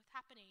you? What's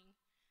happening?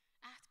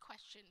 Ask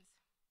questions,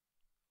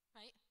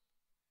 right?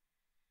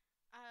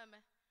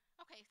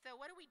 Okay, so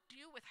what do we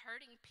do with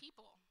hurting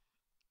people?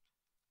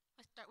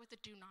 Let's start with the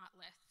do not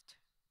list.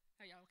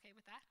 Are y'all okay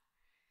with that?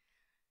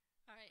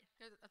 All right,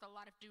 there's a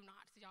lot of do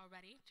nots. Y'all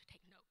ready to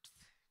take notes?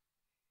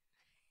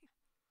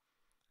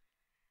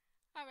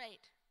 All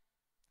right.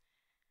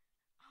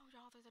 Oh,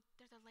 y'all, there's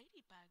a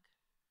ladybug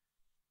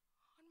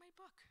on my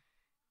book.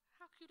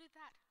 How cute is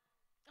that?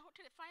 Oh,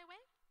 did it fly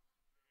away?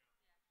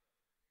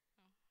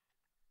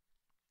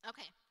 Oh.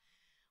 Okay.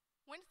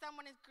 When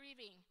someone is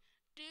grieving,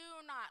 do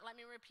not, let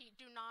me repeat,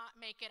 do not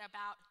make it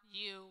about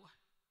you.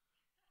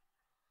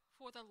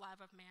 For the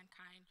love of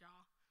mankind,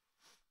 y'all.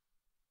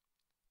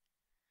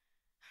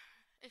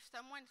 If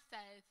someone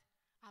says,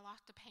 I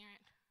lost a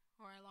parent,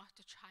 or I lost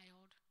a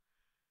child,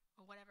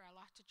 or whatever, I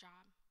lost a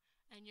job,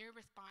 and your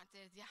response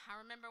is, yeah, I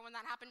remember when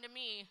that happened to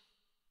me.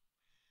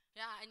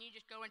 Yeah, and you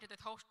just go into this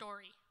whole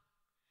story.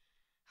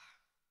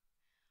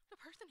 The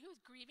person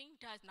who's grieving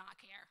does not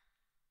care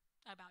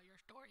about your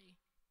story.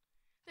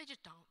 They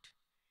just don't.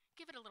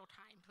 Give it a little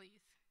time,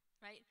 please,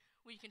 right?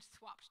 Where you can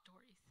swap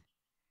stories,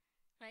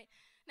 right?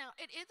 Now,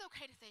 it is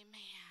okay to say,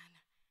 man,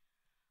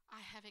 I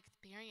have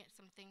experienced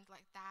some things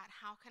like that.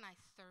 How can I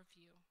serve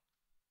you?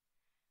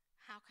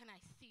 How can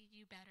I see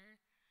you better?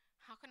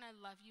 How can I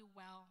love you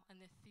well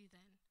in this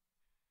season?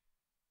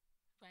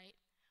 Right?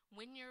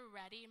 When you're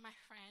ready, my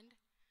friend,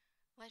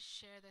 let's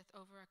share this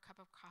over a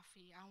cup of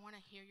coffee. I want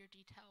to hear your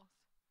details.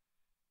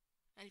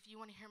 And if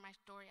you want to hear my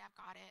story, I've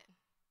got it.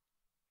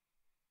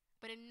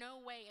 But in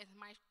no way is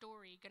my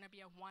story going to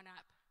be a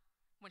one-up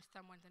when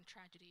someone's in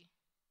tragedy.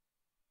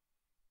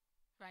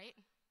 Right?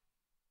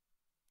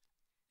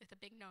 It's a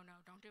big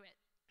no-no. Don't do it.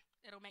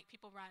 It'll make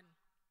people run.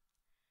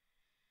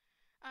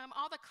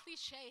 All the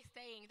cliche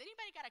sayings.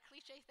 Anybody got a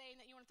cliche saying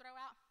that you want to throw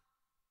out?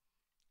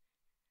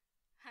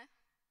 Huh?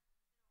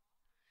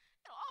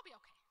 It'll all be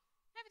okay.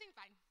 Everything's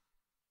fine.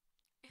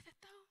 Is it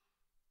though?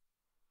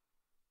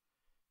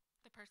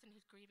 The person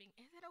who's grieving,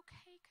 is it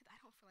okay? Because I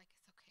don't feel like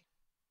it's okay.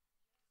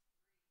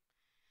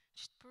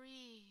 Just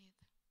breathe.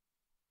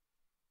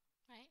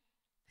 Right?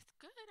 It's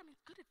good. I mean,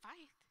 good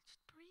advice.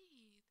 Just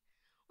breathe.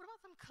 What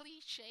about some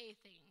cliche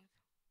things?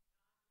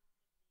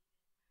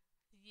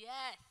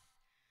 Yes.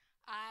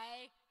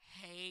 I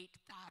hate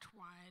that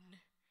one.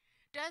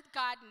 Does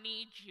God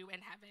need you in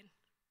heaven?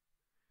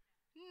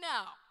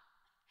 No.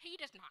 He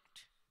does not.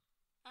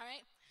 All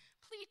right?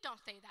 Please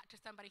don't say that to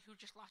somebody who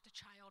just lost a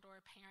child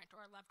or a parent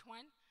or a loved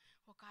one.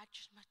 Well, God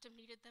just must have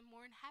needed them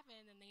more in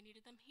heaven than they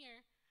needed them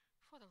here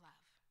for the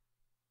love.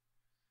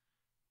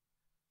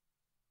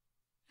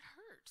 It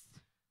hurts.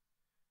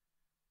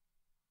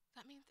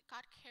 That means that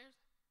God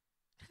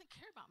doesn't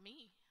care about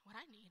me, what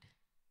I need.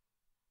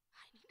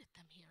 I needed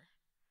them here.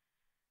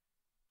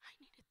 I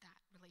needed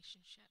that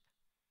relationship.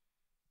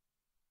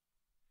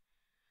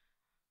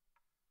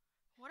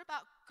 What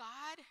about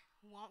God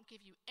won't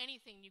give you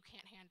anything you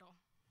can't handle?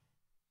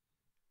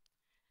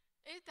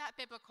 Is that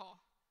biblical?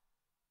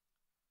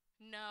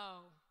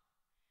 No.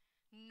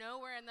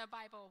 Nowhere in the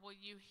Bible will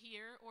you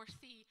hear or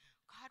see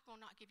God will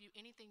not give you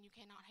anything you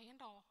cannot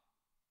handle.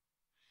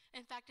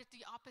 In fact, it's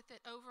the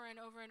opposite over and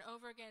over and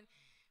over again.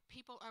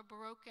 People are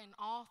broken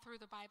all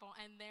through the Bible,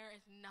 and there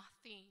is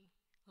nothing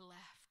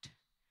left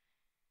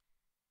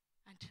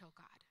until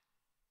God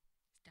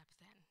steps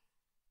in.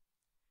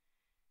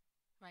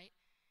 Right?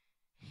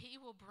 He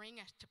will bring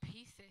us to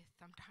pieces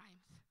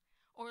sometimes,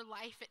 or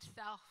life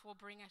itself will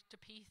bring us to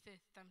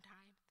pieces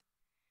sometimes.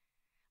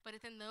 But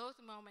it's in those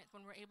moments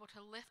when we're able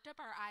to lift up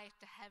our eyes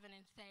to heaven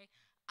and say,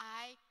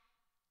 I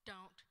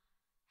don't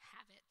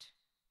have it.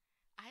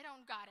 I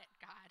don't got it,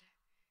 God.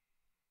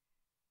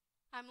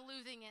 I'm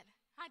losing it.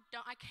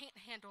 I can't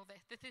handle this.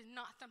 This is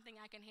not something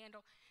I can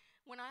handle.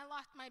 When I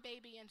lost my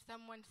baby and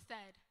someone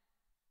said,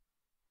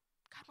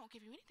 God won't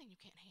give you anything you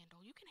can't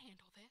handle. You can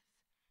handle this.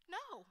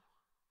 No,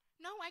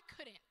 I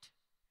couldn't.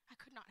 I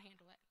could not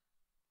handle it.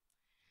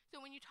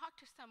 So when you talk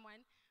to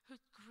someone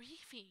who's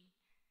grieving,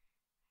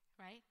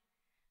 right,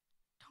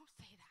 don't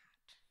say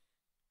that.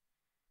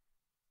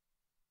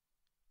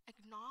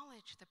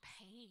 Acknowledge the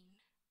pain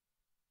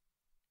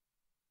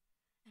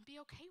and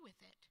be okay with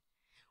it.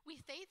 We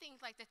say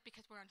things like this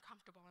because we're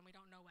uncomfortable and we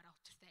don't know what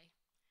else to say.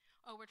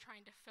 Or we're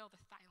trying to fill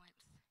the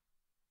silence,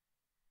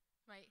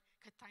 right?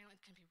 Because silence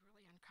can be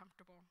really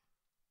uncomfortable.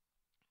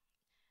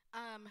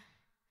 I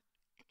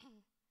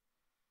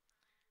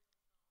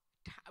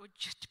was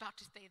just about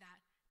to say that.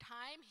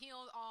 Time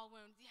heals all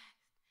wounds. Yes,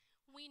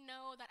 we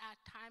know that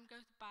as time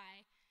goes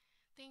by,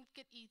 things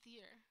get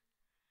easier.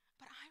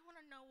 But I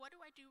want to know, what do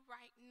I do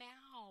right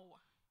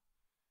now?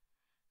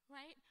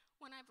 Right?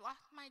 When I've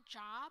lost my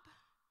job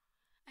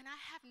and I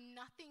have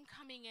nothing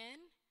coming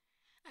in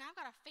and I've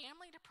got a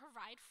family to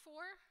provide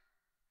for,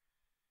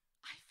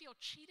 I feel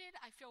cheated,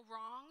 I feel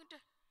wronged.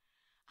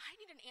 I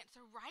need an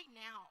answer right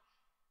now.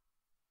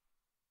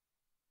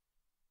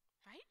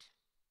 Right?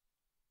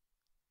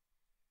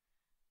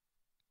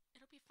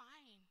 It'll be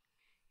fine.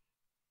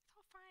 It's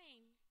all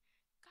fine.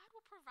 God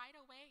will provide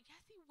a way.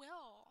 Yes, he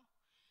will.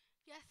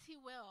 Yes, he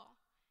will.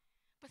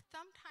 But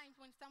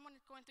sometimes when someone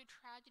is going through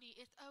tragedy,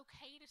 it's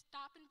okay to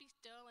stop and be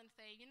still and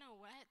say, you know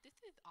what? This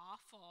is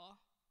awful.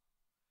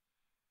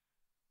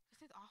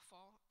 This is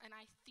awful. And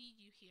I see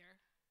you here.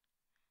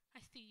 I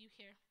see you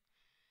here.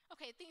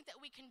 Okay, things that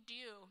we can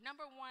do.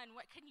 Number one,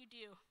 what can you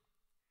do?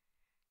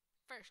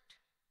 First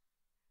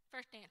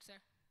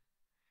answer.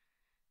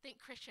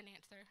 Think Christian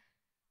answer.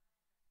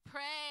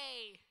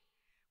 Pray.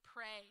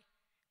 Pray.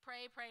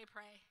 Pray, pray,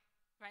 pray.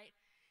 Right?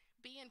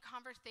 Be in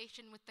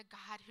conversation with the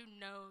God who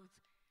knows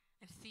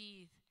and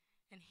sees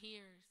and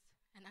hears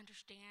and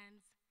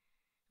understands,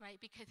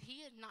 right? Because he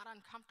is not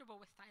uncomfortable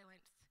with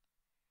silence.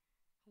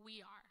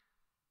 We are.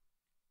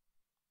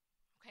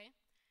 Okay?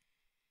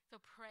 So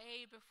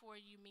pray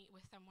before you meet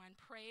with someone.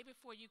 Pray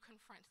before you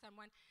confront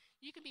someone.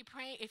 You can be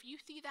praying. If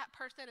you see that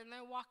person and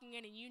they're walking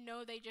in and you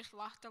know they just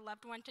lost a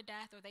loved one to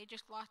death, or they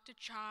just lost a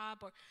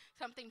job, or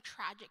something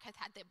tragic has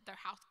had their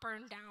house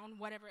burned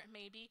down, whatever it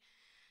may be,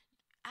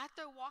 as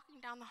they're walking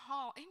down the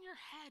hall, in your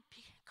head,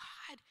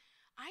 God,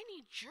 I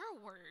need your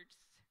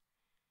words.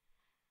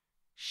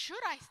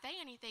 Should I say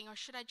anything, or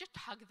should I just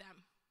hug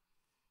them?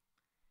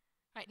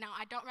 Right now,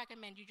 I don't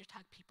recommend you just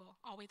hug people.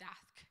 Always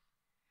ask.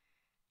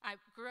 I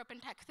grew up in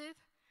Texas,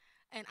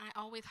 and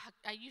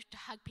I used to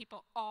hug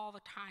people all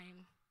the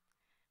time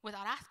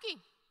without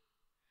asking.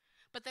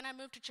 But then I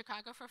moved to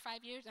Chicago for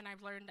 5 years, and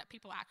I've learned that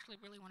people actually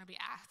really want to be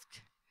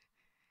asked.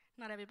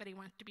 Not everybody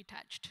wants to be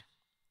touched.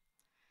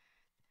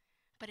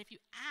 But if you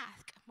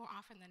ask more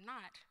often than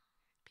not,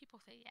 people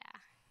say, yeah.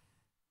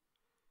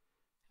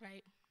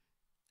 Right?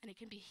 And it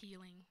can be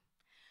healing.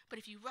 But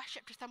if you rush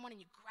up to someone and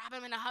you grab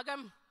them and hug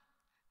them,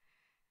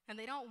 and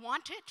they don't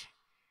want it,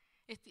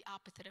 it's the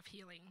opposite of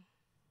healing.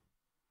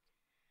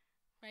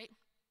 Right?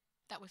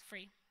 That was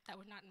free. That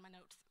was not in my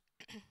notes.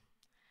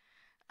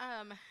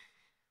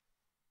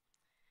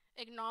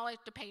 Acknowledge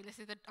the pain. This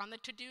is on the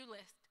to-do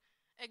list.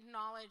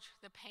 Acknowledge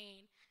the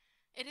pain.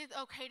 It is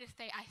okay to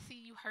say, I see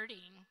you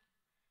hurting.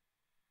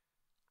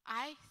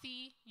 I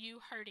see you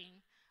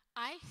hurting.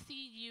 I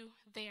see you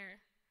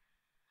there.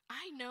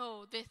 I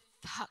know this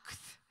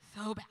sucks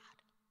so bad,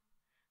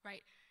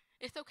 right?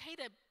 It's okay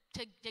to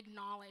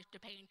acknowledge the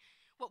pain.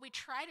 What we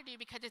try to do,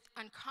 because it's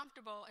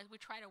uncomfortable, is we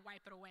try to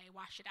wipe it away,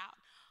 wash it out.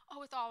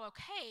 Oh, it's all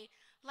okay.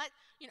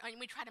 And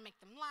we try to make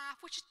them laugh,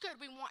 which is good.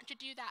 We want to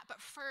do that.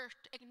 But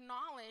first,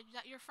 acknowledge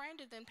that your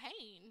friend is in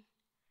pain,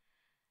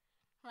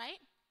 right?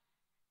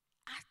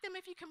 Ask them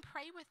if you can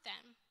pray with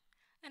them.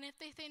 And if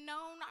they say,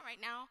 no, not right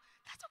now,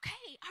 that's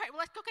okay. All right, well,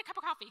 let's go get a cup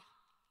of coffee.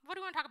 What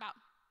do we want to talk about?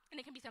 And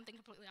it can be something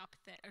completely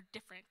opposite or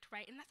different,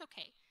 right? And that's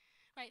okay,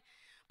 right?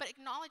 But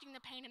acknowledging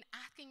the pain and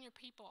asking your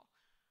people,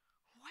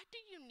 what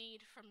do you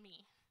need from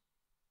me?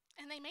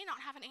 And they may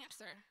not have an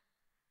answer,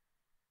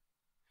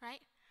 right?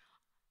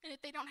 And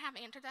if they don't have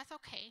an answer, that's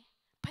okay.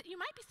 But you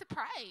might be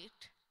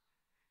surprised.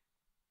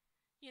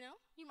 You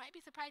might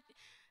be surprised.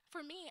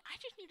 For me, I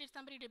just needed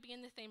somebody to be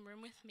in the same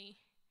room with me.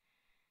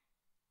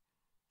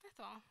 That's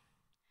all.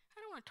 I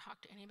don't want to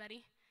talk to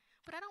anybody,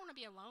 but I don't want to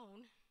be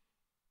alone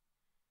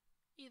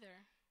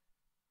either.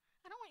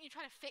 I don't want you to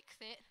try to fix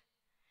it,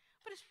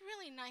 but it's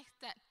really nice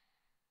that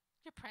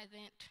you're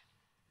present,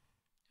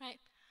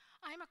 right?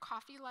 I'm a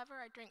coffee lover.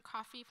 I drink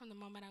coffee from the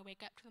moment I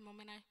wake up to the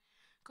moment I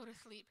go to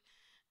sleep.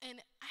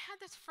 And I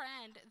had this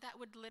friend that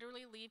would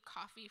literally leave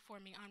coffee for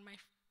me on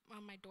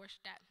my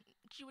doorstep.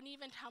 She wouldn't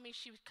even tell me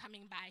she was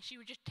coming by. She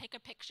would just take a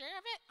picture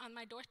of it on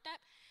my doorstep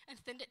and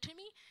send it to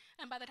me,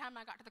 and by the time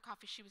I got to the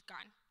coffee, she was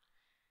gone.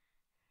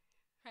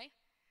 Right?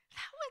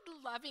 That was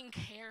loving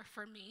care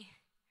for me.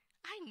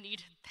 I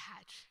needed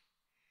that.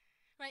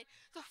 Right?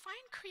 So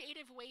find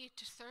creative ways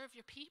to serve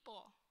your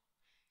people.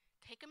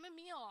 Take them a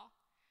meal,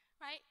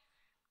 right?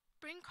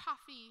 Bring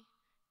coffee,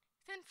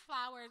 send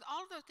flowers.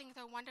 All of those things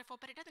are wonderful,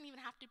 but it doesn't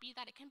even have to be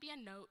that. It can be a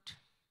note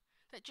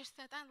that just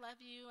says, I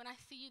love you, and I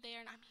see you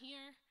there, and I'm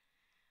here.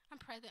 I'm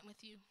present with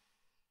you,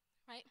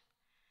 right?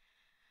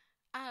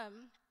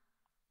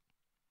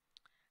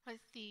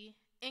 Let's see.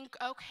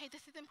 Okay,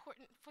 this is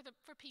important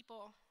for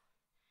people.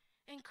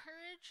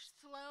 Encourage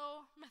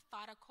slow,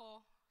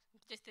 methodical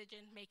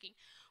decision making.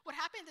 What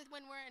happens is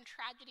when we're in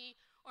tragedy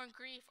or in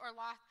grief or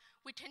loss,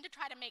 we tend to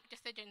try to make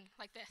decisions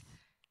like this,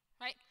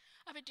 right?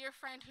 I have a dear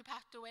friend who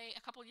passed away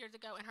a couple years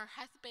ago, and her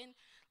husband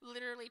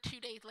literally 2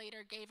 days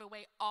later gave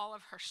away all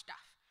of her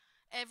stuff.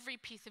 Every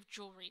piece of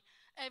jewelry,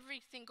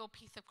 every single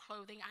piece of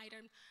clothing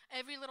item,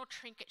 every little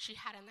trinket she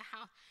had in the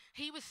house.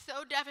 He was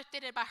so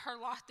devastated by her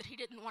loss that he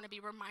didn't want to be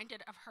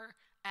reminded of her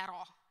at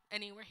all,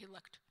 anywhere he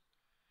looked.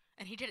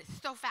 And he did it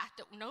so fast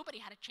that nobody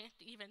had a chance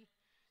to even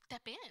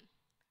step in,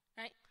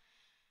 right?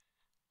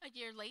 A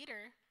year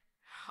later,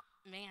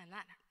 oh, man,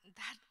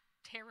 that's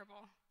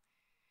terrible.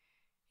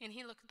 And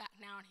he looks back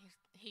now and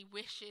he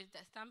wishes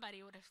that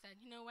somebody would have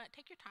said, you know what,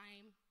 take your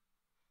time.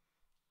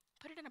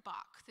 Put it in a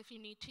box if you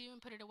need to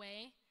and put it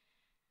away.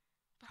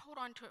 But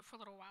hold on to it for a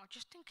little while,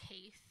 just in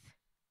case,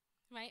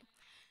 right?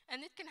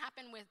 And this can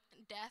happen with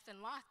death and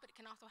loss, but it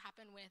can also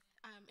happen with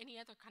any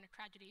other kind of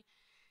tragedy.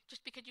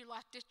 Just because you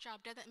lost this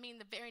job doesn't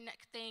mean the very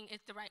next thing is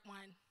the right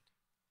one,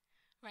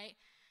 right?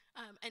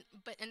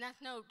 And that's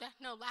no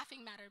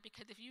laughing matter,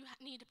 because if you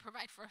need to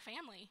provide for a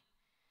family,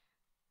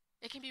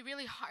 it can be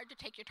really hard to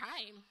take your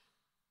time,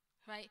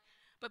 right?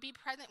 But be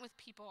present with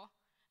people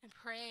and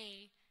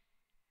pray,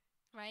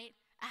 right?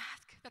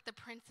 Ask that the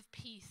Prince of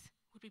Peace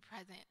would be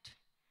present,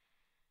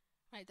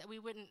 right? That we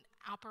wouldn't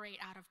operate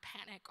out of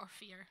panic or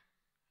fear,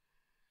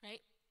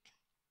 right?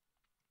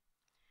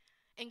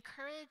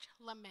 Encourage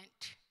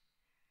lament.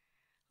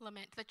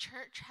 Lament. The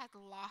church has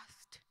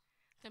lost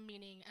the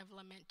meaning of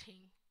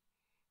lamenting,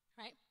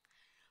 right?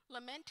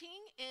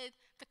 Lamenting is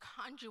the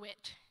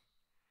conduit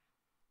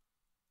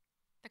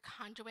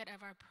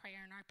of our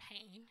prayer and our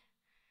pain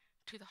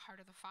to the heart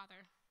of the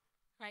Father,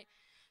 right?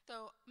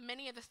 So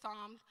many of the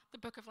Psalms, the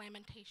book of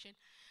Lamentation,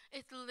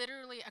 it's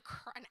literally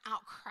an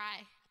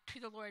outcry to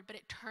the Lord, but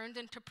it turns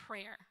into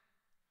prayer,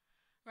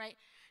 right?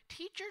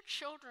 Teach your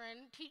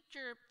children, teach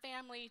your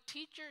family,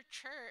 teach your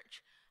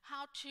church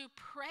how to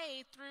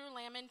pray through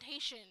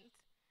Lamentations,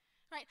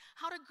 right?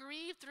 How to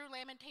grieve through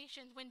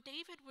Lamentations. When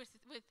David was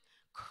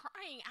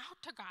crying out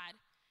to God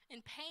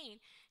in pain,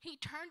 he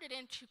turned it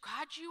into,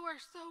 God, you are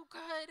so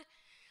good.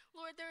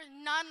 Lord, there is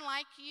none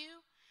like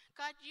you.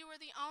 God, you are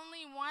the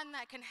only one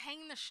that can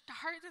hang the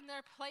stars in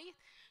their place.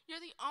 You're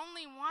the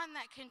only one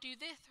that can do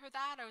this or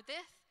that or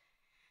this.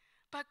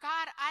 But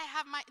God, I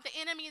have the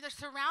enemy, they're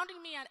surrounding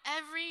me at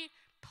every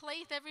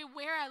place,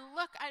 everywhere I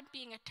look, I'm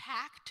being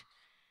attacked.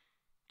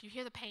 Do you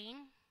hear the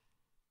pain?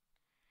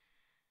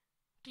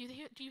 Do you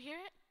hear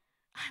it?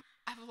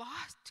 I've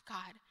lost,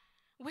 God.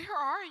 Where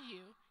are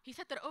you? He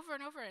said that over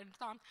and over in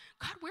Psalms.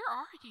 God, where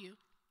are you?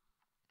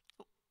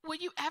 Will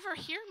you ever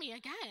hear me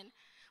again?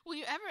 Will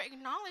you ever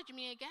acknowledge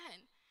me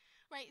again?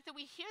 Right? So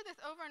we hear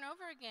this over and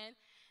over again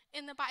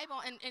in the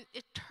Bible, and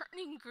it's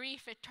turning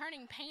grief, it's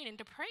turning pain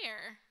into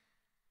prayer.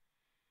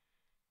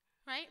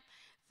 Right?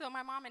 So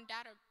my mom and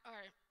dad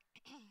are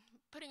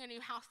putting a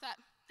new house up,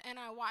 and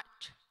I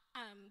watched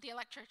the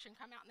electrician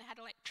come out, and they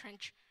had to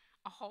trench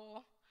a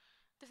hole.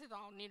 This is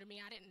all new to me.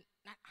 I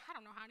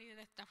don't know how any of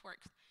this stuff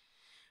works.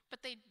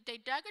 But they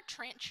dug a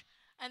trench,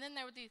 and then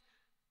there were these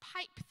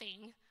pipe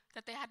things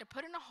that they had to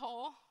put in a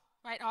hole,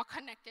 right, all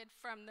connected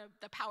from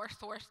the power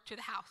source to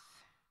the house,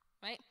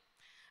 right?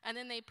 And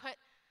then they put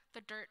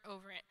the dirt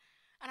over it.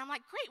 And I'm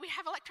like, great, we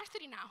have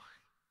electricity now.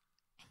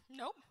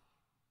 Nope.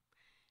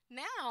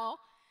 Now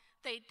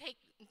they take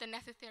the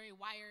necessary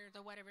wires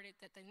or whatever it is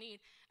that they need,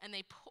 and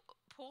they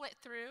pull it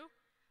through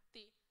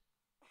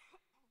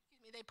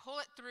they pull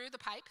it through the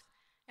pipes,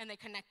 and they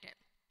connect it.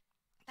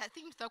 That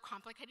seems so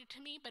complicated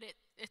to me, but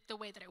it's the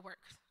way that it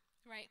works,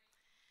 right?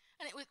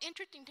 And it was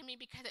interesting to me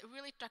because it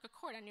really struck a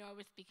chord. I knew I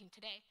was speaking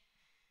today.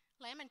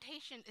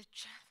 Lamentation is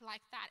just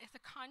like that. It's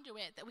a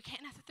conduit that we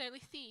can't necessarily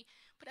see.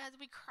 But as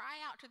we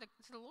cry out to the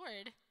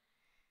Lord,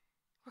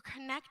 we're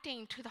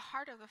connecting to the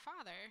heart of the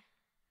Father.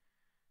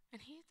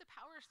 And he's the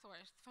power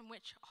source from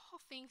which all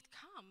things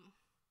come,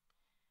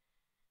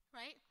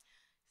 right?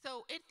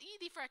 So it's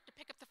easy for us to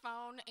pick up the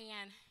phone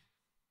and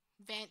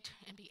vent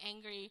and be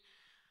angry.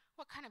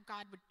 What kind of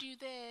God would do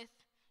this?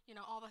 You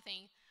know, all the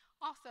things.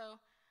 Also,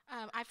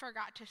 I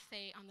forgot to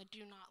say on the do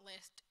not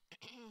list,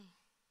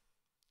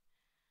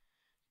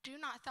 do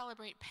not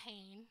celebrate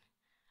pain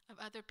of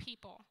other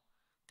people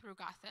through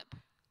gossip.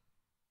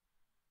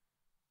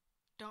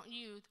 Don't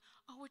use,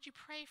 oh, would you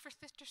pray for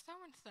sister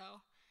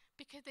so-and-so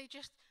because their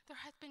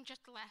husband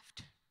just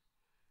left,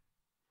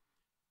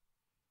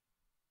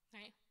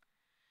 right?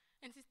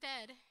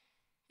 Instead,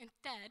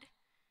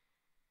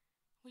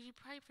 would you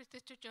pray for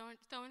sister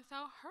so-and-so?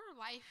 Her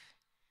life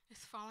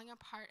is falling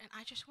apart, and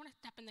I just want to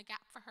step in the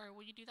gap for her.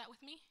 Will you do that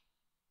with me?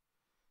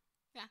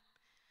 Yeah.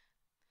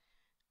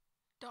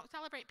 Don't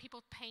celebrate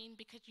people's pain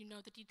because you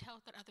know the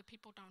details that other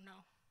people don't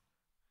know.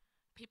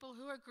 People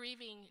who are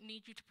grieving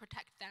need you to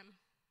protect them.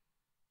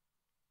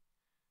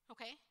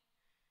 Okay?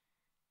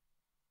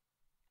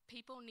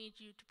 People need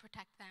you to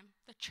protect them.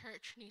 The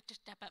church needs to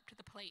step up to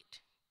the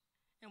plate,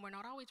 and we're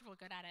not always real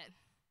good at it.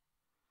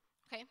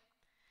 Okay?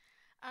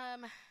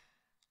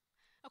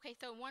 Okay,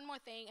 so one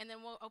more thing, and then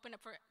we'll open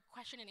up for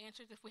question and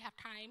answers if we have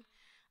time.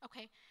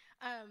 Okay,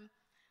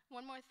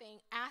 one more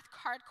thing. Ask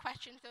hard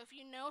questions. So if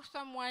you know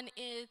someone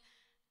is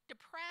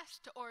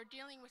depressed or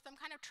dealing with some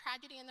kind of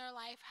tragedy in their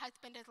life,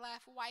 husband has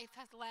left, wife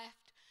has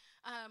left,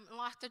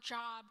 lost a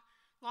job,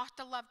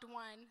 lost a loved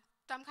one,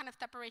 some kind of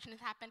separation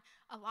has happened,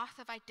 a loss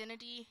of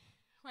identity,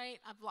 right?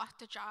 I've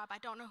lost a job. I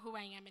don't know who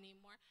I am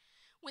anymore.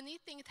 When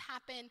these things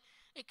happen,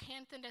 it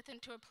can send us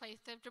into a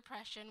place of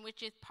depression,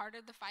 which is part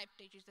of the 5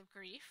 stages of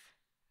grief.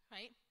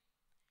 Right?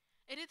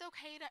 It is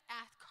okay to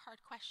ask hard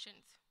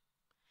questions.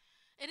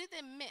 It is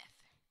a myth.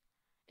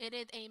 It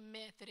is a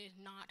myth. It is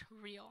not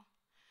real.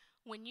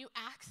 When you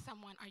ask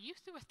someone, are you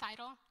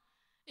suicidal?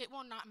 it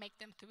will not make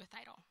them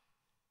suicidal.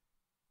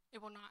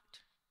 It will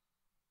not.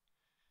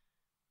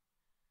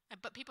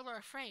 But people are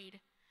afraid.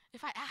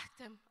 If I ask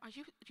them,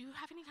 do you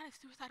have any kind of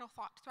suicidal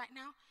thoughts right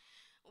now?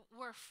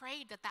 We're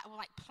afraid that will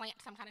like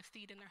plant some kind of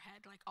seed in their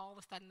head, like all of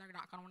a sudden they're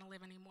not going to want to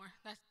live anymore.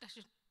 That's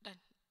just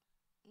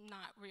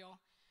not real.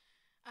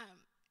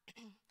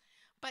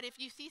 But if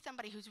you see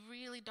somebody who's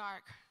really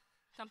dark,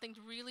 something's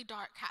really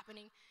dark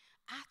happening,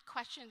 ask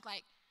questions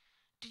like,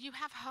 do you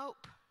have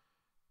hope?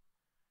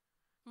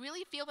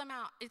 Really feel them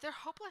out. Is there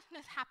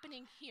hopelessness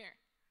happening here?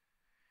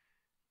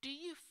 Do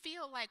you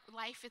feel like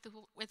life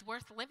is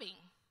worth living?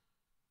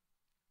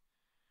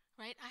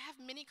 Right? I have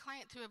many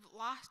clients who have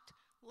lost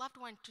loved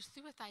ones to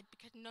suicide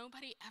because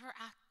nobody ever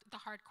asked the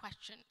hard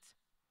questions.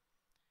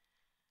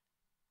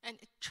 And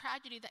a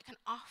tragedy that can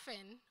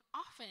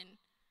often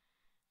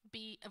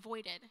be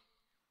avoided.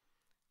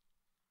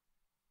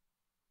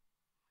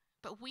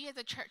 But we as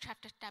a church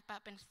have to step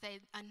up and say,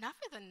 enough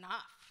is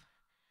enough.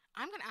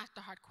 I'm going to ask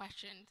the hard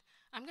questions.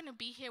 I'm going to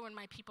be here when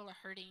my people are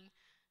hurting.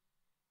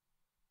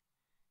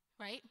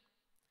 Right?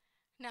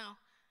 Now,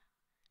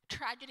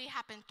 tragedy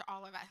happens to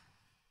all of us.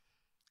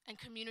 And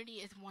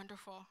community is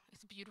wonderful.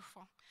 It's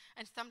beautiful.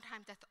 And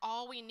sometimes that's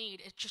all we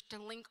need is just to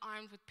link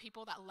arms with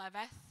people that love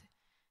us,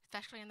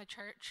 especially in the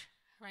church,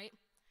 right?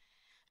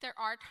 There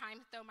are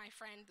times, though, my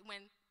friend,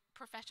 when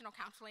professional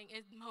counseling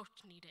is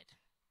most needed,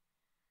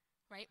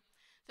 right?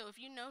 So if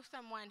you know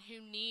someone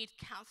who needs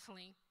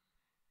counseling,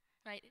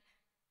 right,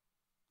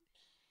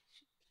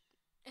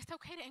 it's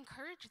okay to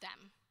encourage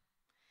them.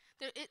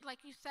 Like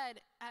you said,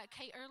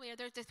 Kate, earlier,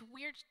 there's this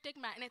weird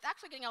stigma, and it's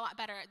actually getting a lot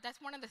better. That's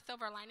one of the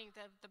silver linings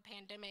of the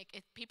pandemic,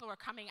 is people are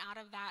coming out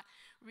of that,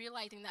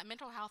 realizing that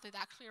mental health is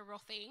actually a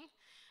real thing,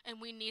 and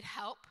we need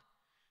help,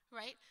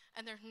 right?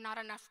 And there's not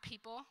enough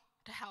people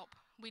to help.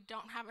 We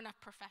don't have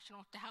enough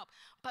professionals to help.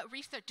 But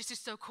research, this is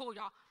so cool,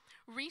 y'all.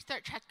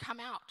 Research has come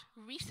out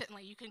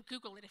recently. You can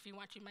Google it if you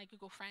want to, my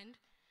Google friend.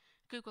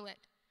 Google it.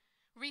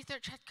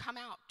 Research has come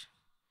out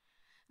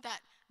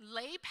that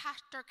lay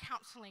pastor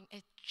counseling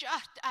is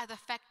just as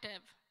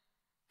effective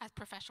as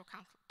professional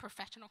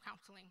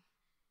counseling.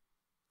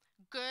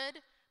 Good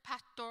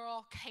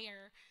pastoral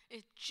care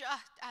is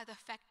just as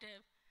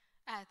effective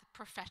as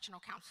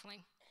professional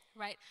counseling,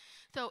 right?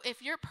 So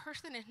if your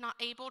person is not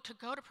able to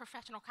go to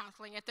professional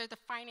counseling, if there's a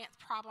finance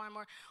problem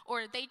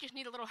or they just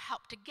need a little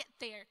help to get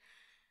there,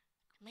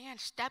 man,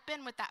 step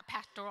in with that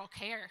pastoral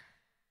care.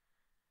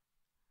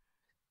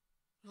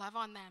 Love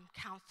on them,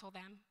 counsel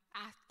them,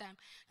 ask them.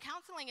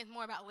 Counseling is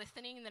more about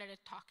listening than it is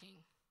talking.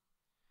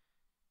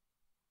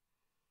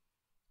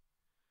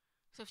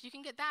 So if you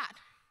can get that,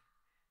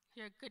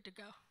 you're good to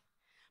go.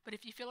 But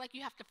if you feel like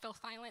you have to fill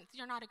silence,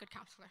 you're not a good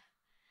counselor.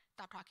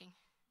 Stop talking.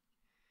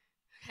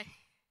 Okay.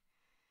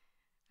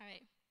 All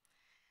right.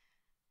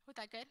 Was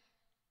that good?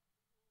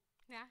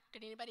 Yeah?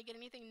 Did anybody get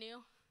anything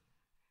new?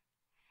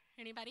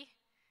 Anybody?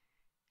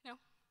 No?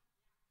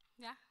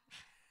 Yeah?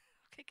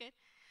 Okay, good.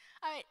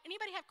 All right,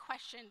 anybody have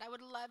questions? I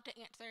would love to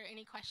answer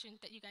any questions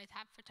that you guys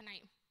have for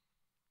tonight.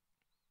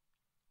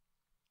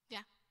 Yeah?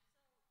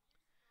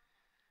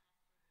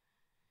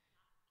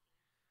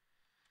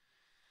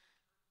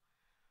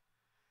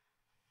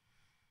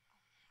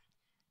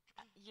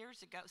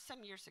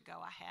 Some years ago,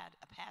 I had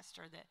a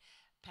pastor that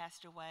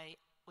passed away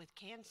with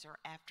cancer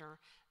after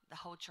the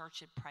whole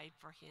church had prayed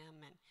for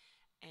him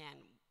and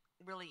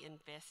really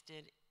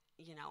invested,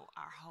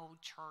 our whole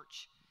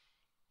church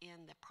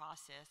in the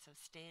process of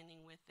standing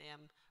with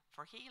them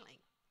for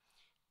healing.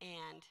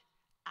 And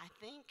I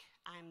think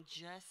I'm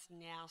just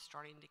now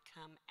starting to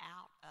come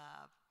out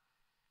of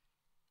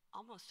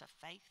almost a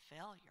faith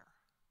failure.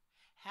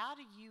 How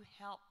do you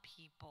help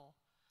people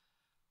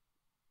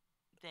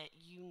that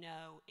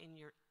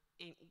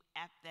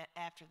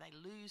after they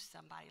lose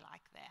somebody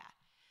like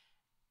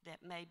that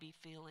may be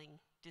feeling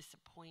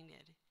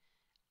disappointed,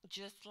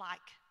 just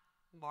like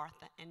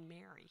Martha and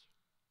Mary?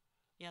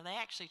 They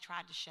actually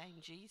tried to shame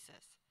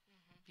Jesus.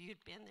 If you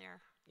had been there,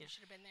 you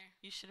should have been there.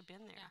 You should have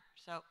been there. Yeah.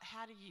 So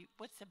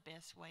what's the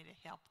best way to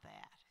help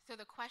that? So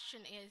the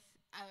question is,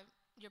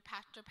 your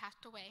pastor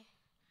passed away,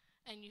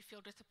 and you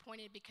feel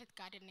disappointed because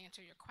God didn't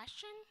answer your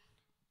question?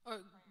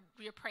 Or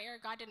your prayer,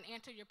 God didn't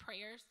answer your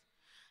prayers?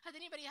 Has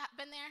anybody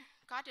been there?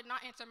 God did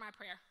not answer my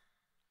prayer,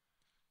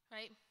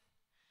 right?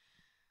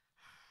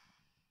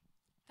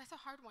 That's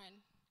a hard one,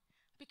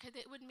 because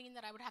it would mean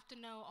that I would have to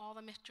know all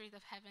the mysteries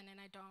of heaven,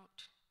 and I don't.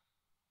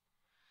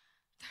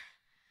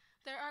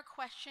 There are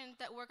questions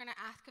that we're going to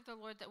ask of the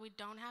Lord that we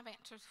don't have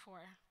answers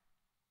for.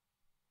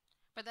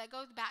 But that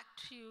goes back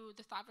to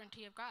the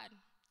sovereignty of God.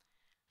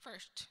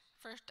 First,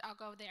 I'll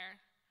go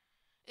there.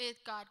 Is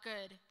God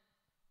good?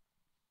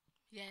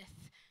 Yes.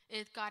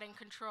 Is God in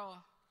control?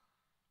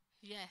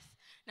 Yes.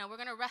 Now, we're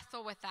going to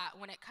wrestle with that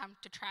when it comes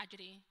to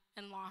tragedy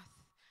and loss,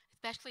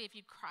 especially if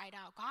you cried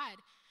out,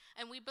 God,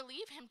 and we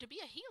believe him to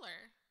be a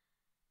healer.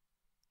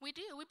 We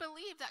do. We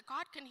believe that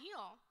God can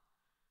heal.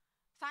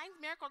 Signs,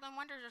 miracles, and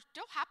wonders are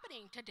still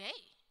happening today,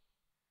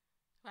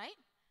 right?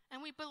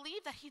 And we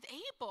believe that he's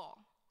able.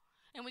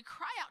 And we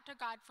cry out to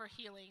God for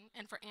healing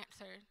and for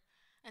answers.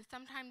 And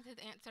sometimes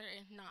his answer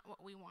is not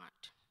what we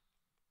want.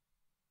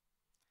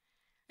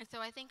 And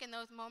so I think in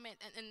those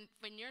moments, and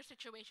in your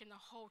situation, the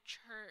whole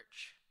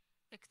church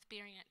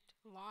experienced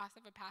loss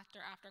of a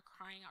pastor after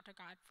crying out to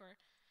God for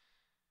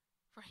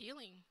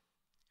healing,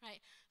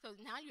 right? So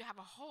now you have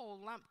a whole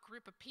lump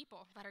group of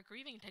people that are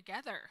grieving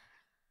together.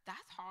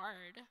 That's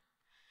hard.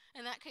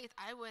 In that case,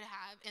 I would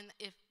have, and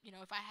if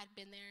I had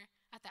been there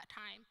at that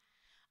time,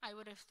 I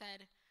would have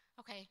said,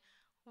 okay,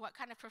 what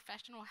kind of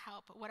professional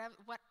help? What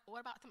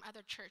about some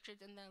other churches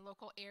in the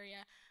local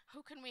area?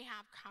 Who can we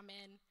have come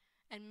in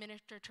and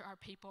minister to our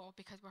people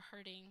because we're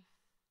hurting?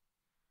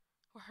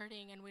 We're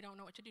hurting and we don't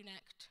know what to do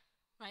next,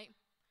 right?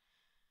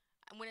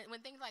 And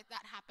when things like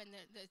that happen,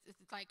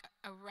 it's like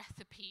a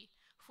recipe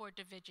for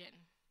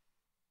division,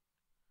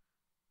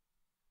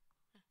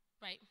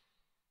 right?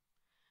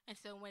 And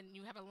so when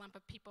you have a lump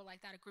of people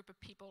like that, a group of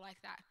people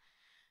like that,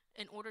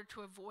 in order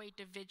to avoid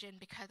division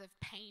because of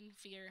pain,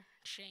 fear,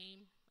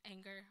 shame,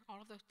 anger, all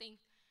of those things,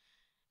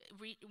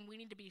 we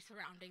need to be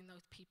surrounding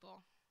those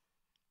people,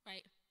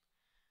 right?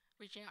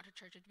 Reaching out to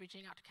churches,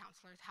 reaching out to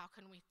counselors. How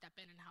can we step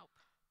in and help?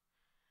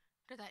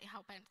 Does that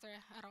help answer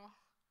at all?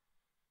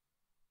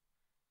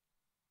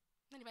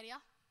 Anybody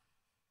else?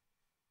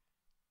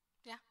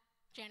 Yeah?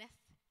 Janice?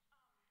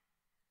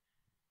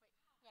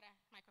 Wait, we got a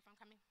microphone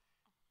coming.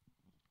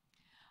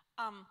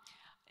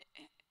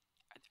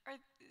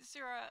 Is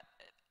there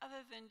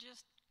other than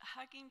just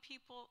hugging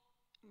people?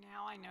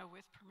 Now I know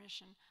with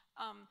permission.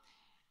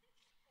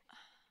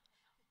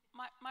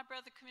 My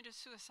brother committed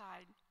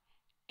suicide,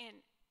 and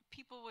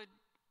people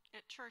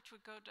at church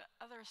would go to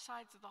other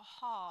sides of the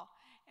hall,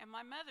 and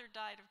my mother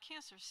died of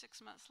cancer 6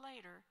 months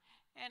later,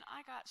 and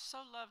I got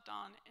so loved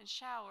on and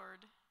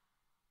showered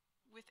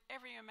with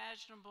every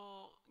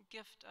imaginable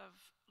gift of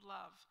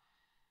love.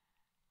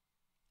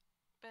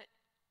 But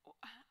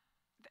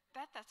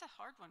that's a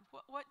hard one.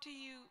 What do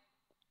you...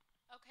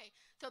 Okay,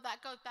 so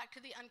that goes back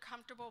to the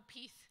uncomfortable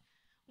piece.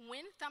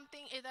 When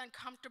something is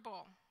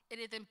uncomfortable, it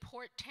is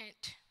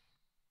important,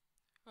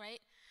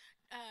 right?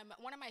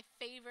 One of my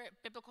favorite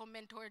biblical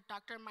mentors,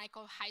 Dr.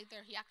 Michael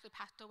Heiser, he actually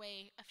passed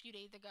away a few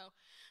days ago.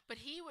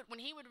 But when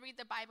he would read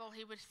the Bible,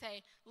 he would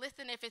say,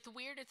 listen, if it's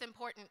weird, it's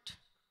important.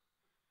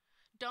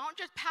 Don't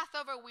just pass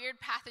over weird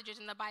passages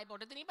in the Bible.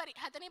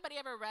 Has anybody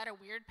ever read a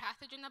weird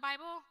passage in the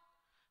Bible?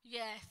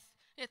 Yes,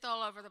 it's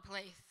all over the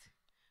place,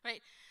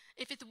 right?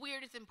 If it's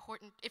weird, it's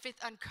important. If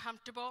it's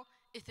uncomfortable,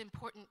 it's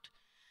important.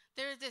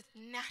 There is this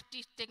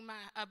nasty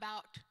stigma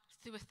about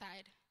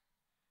suicide,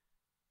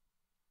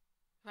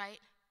 right?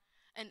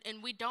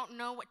 And we don't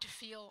know what to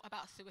feel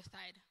about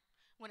suicide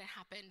when it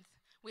happens.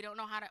 We don't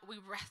know we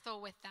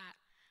wrestle with that,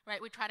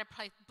 right? We try to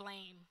place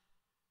blame,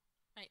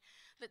 right?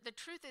 The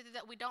truth is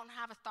that we don't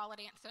have a solid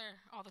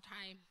answer all the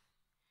time.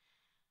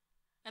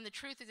 And the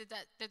truth is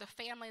that there's a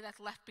family that's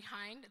left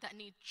behind that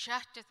needs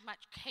just as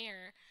much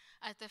care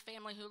as the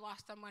family who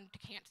lost someone to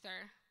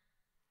cancer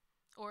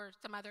or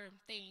some other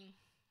thing,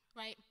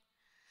 right?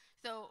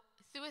 So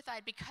the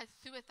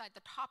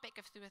topic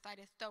of suicide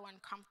is so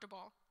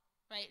uncomfortable,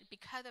 right?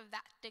 Because of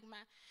that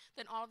stigma,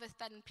 then all of a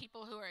sudden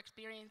people who are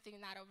experiencing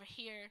that over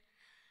here,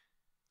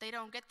 they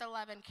don't get the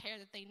love and care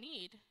that they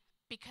need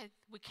because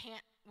we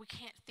can't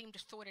seem to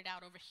sort it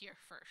out over here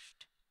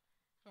first,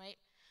 right?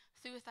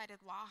 Suicide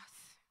is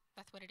loss.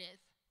 That's what it is.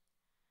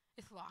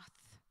 It's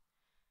loss.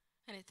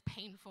 And it's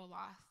painful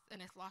loss.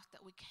 And it's loss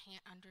that we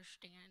can't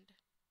understand.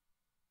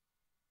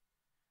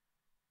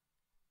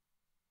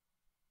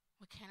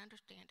 We can't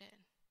understand it.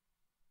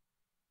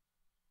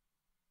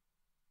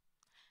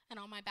 And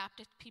all my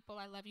Baptist people,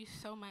 I love you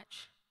so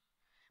much.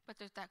 But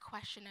there's that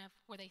question of,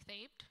 were they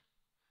saved?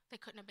 They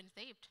couldn't have been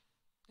saved.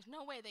 There's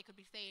no way they could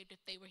be saved if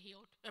they were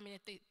healed.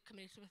 If they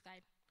committed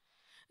suicide.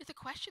 It's a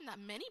question that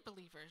many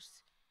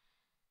believers,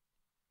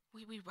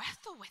 we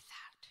wrestle with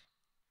that.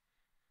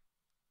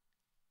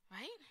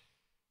 Right?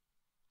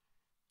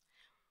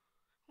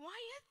 Why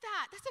is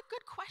that? That's a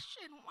good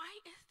question. Why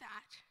is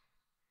that?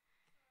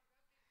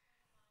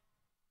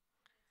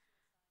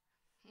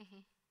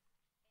 Mm-hmm.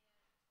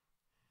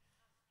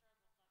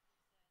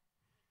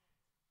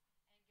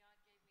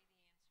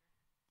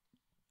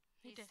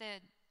 He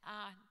said,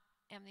 I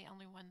am the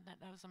only one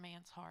that knows a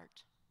man's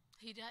heart.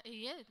 He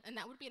is, and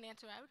that would be an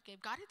answer I would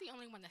give. God is the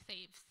only one that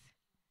saves.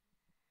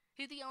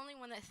 He's the only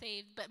one that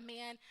saves. But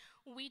man,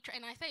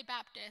 and I say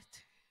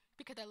Baptist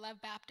because I love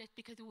Baptist,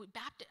 because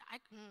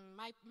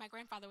my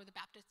grandfather was a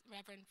Baptist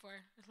reverend for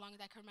as long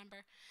as I can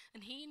remember,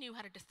 and he knew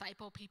how to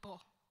disciple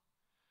people.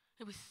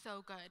 It was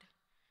so good,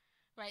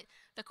 right?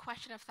 The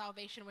question of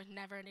salvation was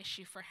never an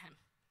issue for him,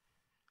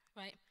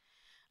 right?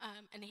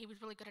 And he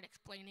was really good at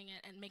explaining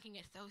it and making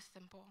it so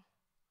simple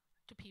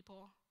to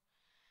people.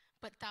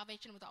 But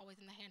salvation was always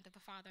in the hands of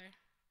the Father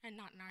and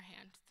not in our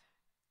hands,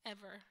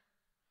 ever.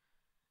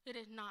 It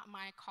is not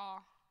my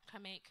call to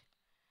make,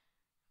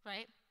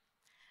 right?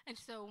 And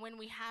so when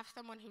we have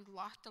someone who's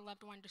lost a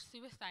loved one to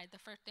suicide, the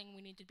first thing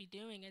we need to be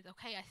doing is,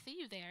 okay, I see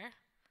you there.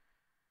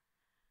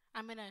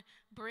 I'm going to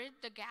bridge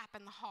the gap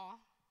in the hall.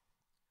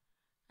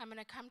 I'm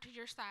going to come to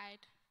your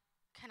side,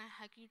 Can I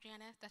hug you,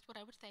 Janice? That's what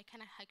I would say.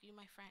 Can I hug you,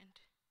 my friend?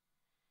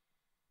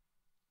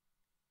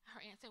 Her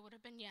answer would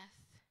have been yes.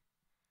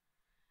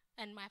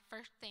 And my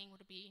first thing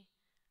would be,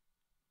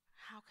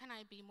 how can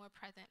I be more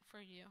present for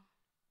you?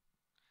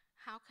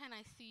 How can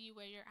I see you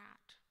where you're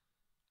at?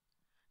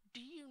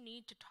 Do you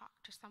need to talk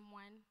to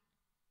someone?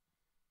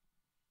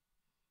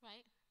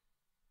 Right?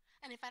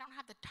 And if I don't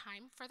have the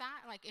time for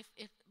that,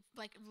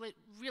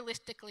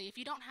 realistically, if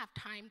you don't have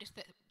time to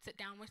sit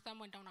down with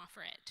someone, don't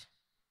offer it.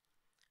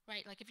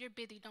 Right? Like if you're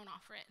busy, don't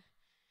offer it.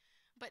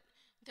 But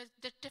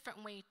there's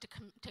different ways to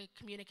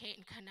communicate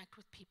and connect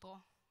with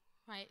people,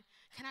 right?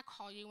 Can I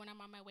call you when I'm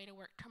on my way to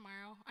work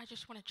tomorrow? I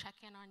just want to check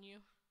in on you,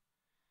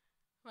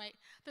 right?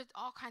 There's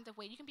all kinds of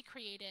ways. You can be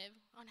creative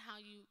on how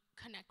you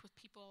connect with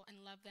people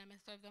and love them and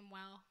serve them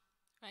well,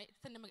 right?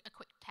 Send them a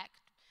quick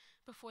text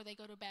before they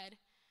go to bed.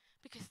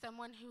 Because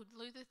someone who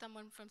loses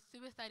someone from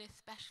suicide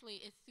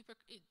especially is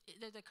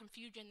there's a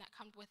confusion that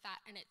comes with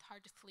that, and it's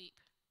hard to sleep.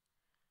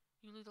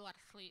 You lose a lot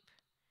of sleep.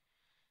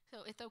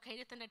 So it's okay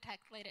to send a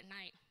text late at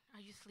night. Are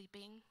you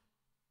sleeping?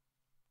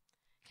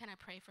 Can I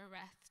pray for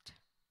rest?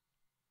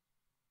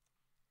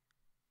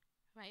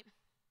 Right?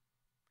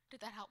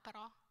 Did that help at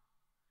all?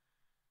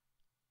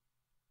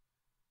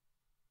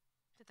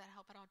 Did that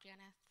help at all,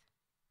 Janice?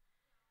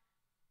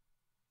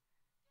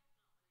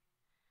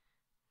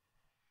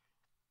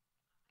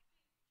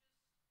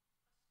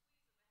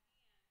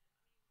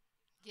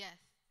 Yes.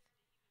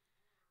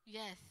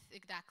 Yes,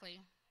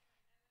 exactly.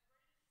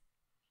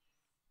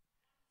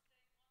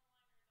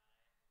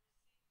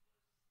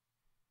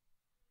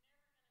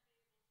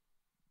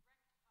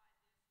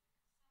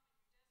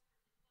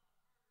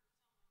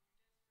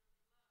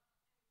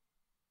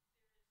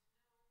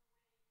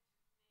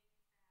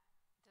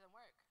 Didn't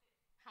work.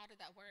 How did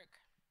that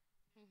work?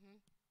 Mhm.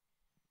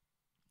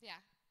 Yeah.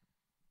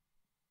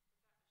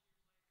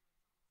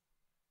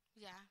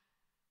 Yeah.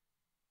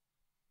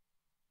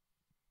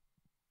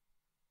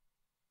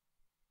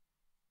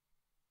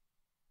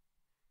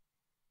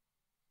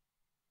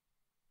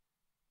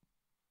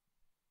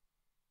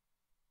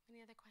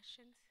 Any other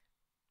questions?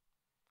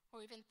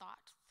 Or even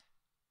thoughts?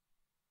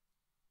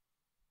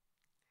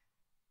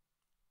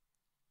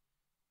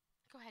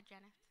 Go ahead,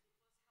 Janice.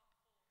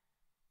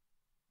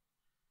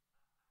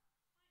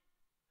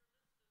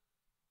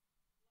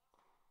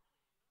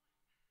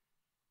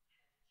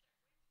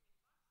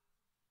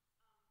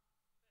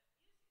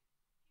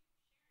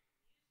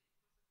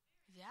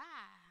 Yeah.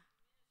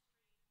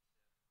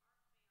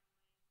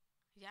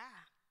 Yeah.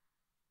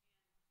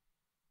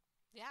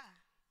 Yeah.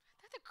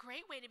 That's a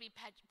great way to be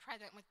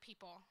present with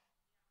people.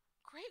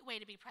 Great way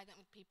to be present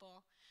with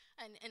people.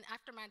 And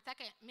after my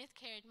second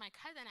miscarriage, my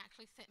cousin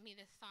actually sent me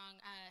this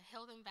song,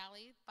 Hills and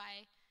Valleys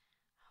by,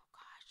 oh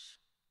gosh,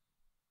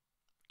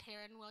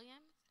 Taryn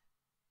Williams.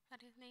 Is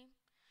that his name?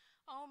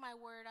 Oh my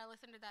word, I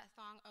listened to that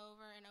song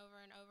over and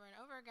over and over and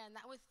over again.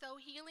 That was so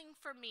healing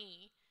for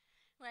me,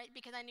 right?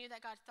 Because I knew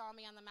that God saw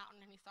me on the mountain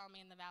and he saw me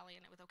in the valley,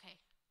 and it was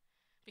okay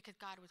because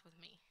God was with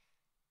me.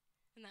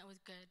 And that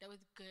was good. That was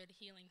good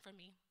healing for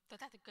me. So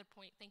that's a good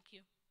point. Thank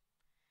you.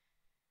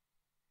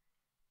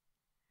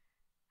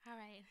 All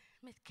right.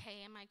 Miss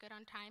K, am I good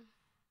on time?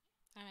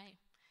 All right.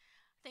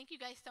 Thank you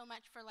guys so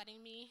much for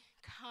letting me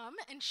come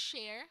and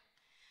share.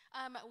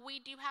 We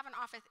do have an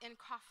office in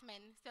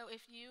Kaufman, so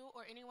if you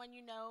or anyone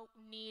you know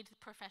needs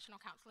professional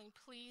counseling,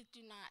 please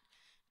do not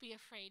be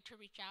afraid to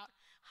reach out.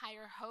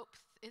 Higher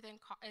Hopes is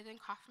in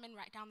Kaufman,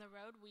 right down the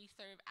road. We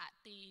serve at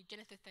the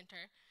Genesis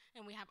Center,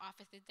 and we have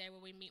offices there where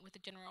we meet with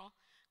the general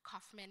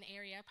Kaufman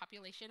area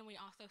population. We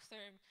also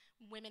serve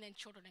women and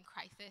children in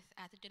crisis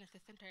at the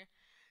Genesis Center.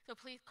 So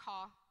please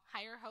call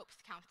Higher Hopes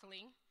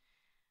Counseling.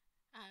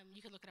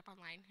 You can look it up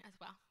online as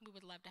well. We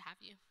would love to have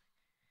you.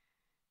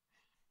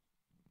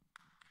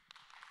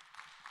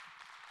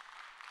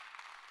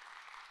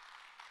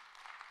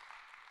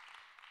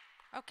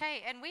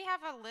 Okay, and we have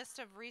a list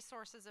of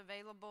resources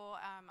available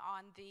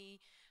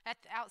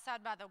outside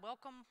by the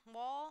welcome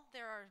wall.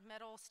 There are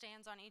metal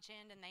stands on each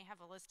end, and they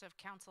have a list of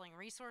counseling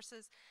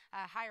resources.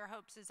 Higher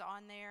Hopes is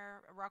on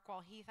there.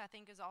 Rockwall Heath, I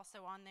think, is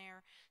also on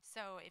there.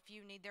 So if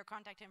you need their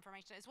contact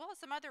information, as well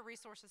as some other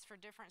resources for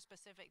different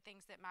specific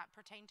things that might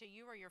pertain to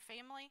you or your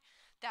family,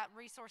 that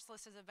resource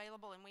list is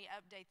available, and we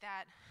update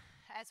that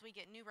as we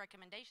get new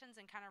recommendations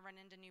and kind of run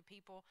into new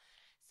people.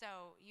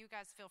 So you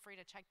guys feel free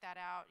to check that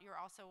out. You're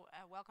also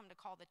welcome to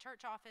call the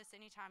church office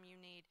anytime you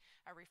need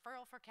a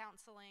referral for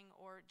counseling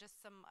or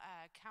just some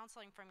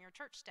counseling from your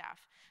church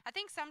staff. I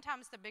think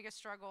sometimes the biggest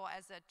struggle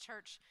as a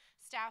church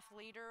staff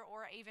leader,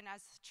 or even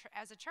as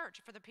a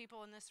church for the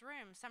people in this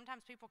room,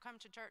 sometimes people come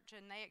to church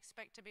and they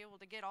expect to be able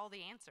to get all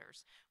the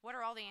answers. What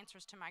are all the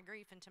answers to my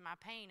grief and to my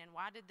pain, and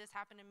why did this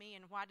happen to me,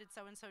 and why did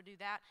so-and-so do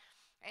that?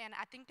 And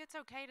I think it's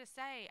okay to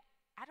say,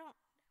 I don't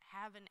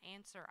have an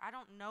answer. I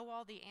don't know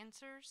all the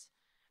answers,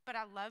 but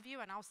I love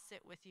you and I'll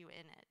sit with you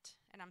in it.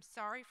 And I'm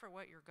sorry for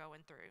what you're going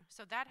through.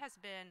 So that has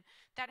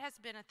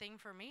been a thing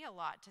for me a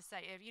lot to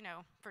say.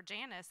 For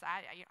Janice,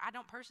 I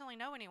don't personally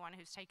know anyone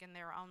who's taken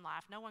their own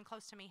life. No one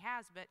close to me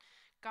has, but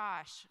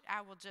gosh, I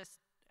will just,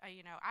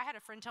 I had a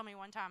friend tell me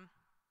one time,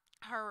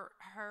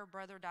 her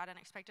brother died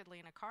unexpectedly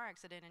in a car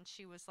accident, and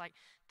she was like,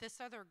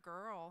 this other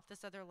girl,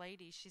 this other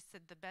lady, she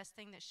said the best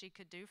thing that she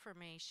could do for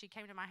me, she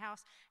came to my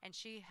house and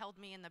she held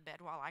me in the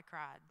bed while I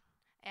cried.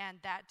 And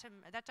that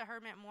to her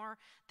meant more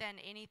than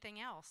anything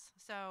else.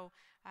 So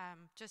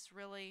just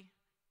really,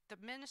 the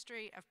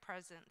ministry of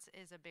presence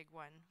is a big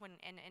one.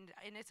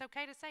 And it's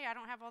okay to say, I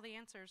don't have all the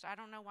answers. I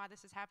don't know why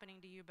this is happening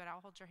to you, but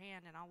I'll hold your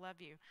hand and I'll love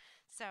you.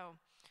 So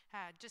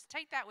just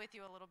take that with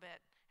you a little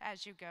bit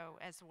as you go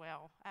as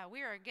well.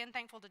 We are again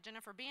thankful to Jenna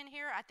for being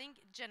here. I think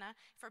Jenna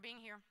for being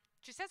here.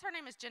 She says her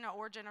name is Jenna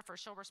or Jennifer.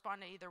 She'll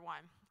respond to either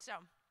one. So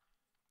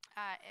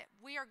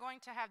we are going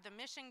to have the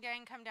mission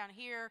gang come down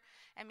here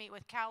and meet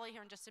with Callie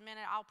here in just a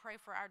minute. I'll pray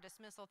for our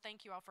dismissal.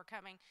 Thank you all for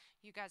coming.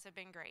 You guys have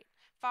been great.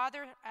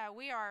 Father,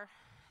 we are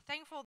thankful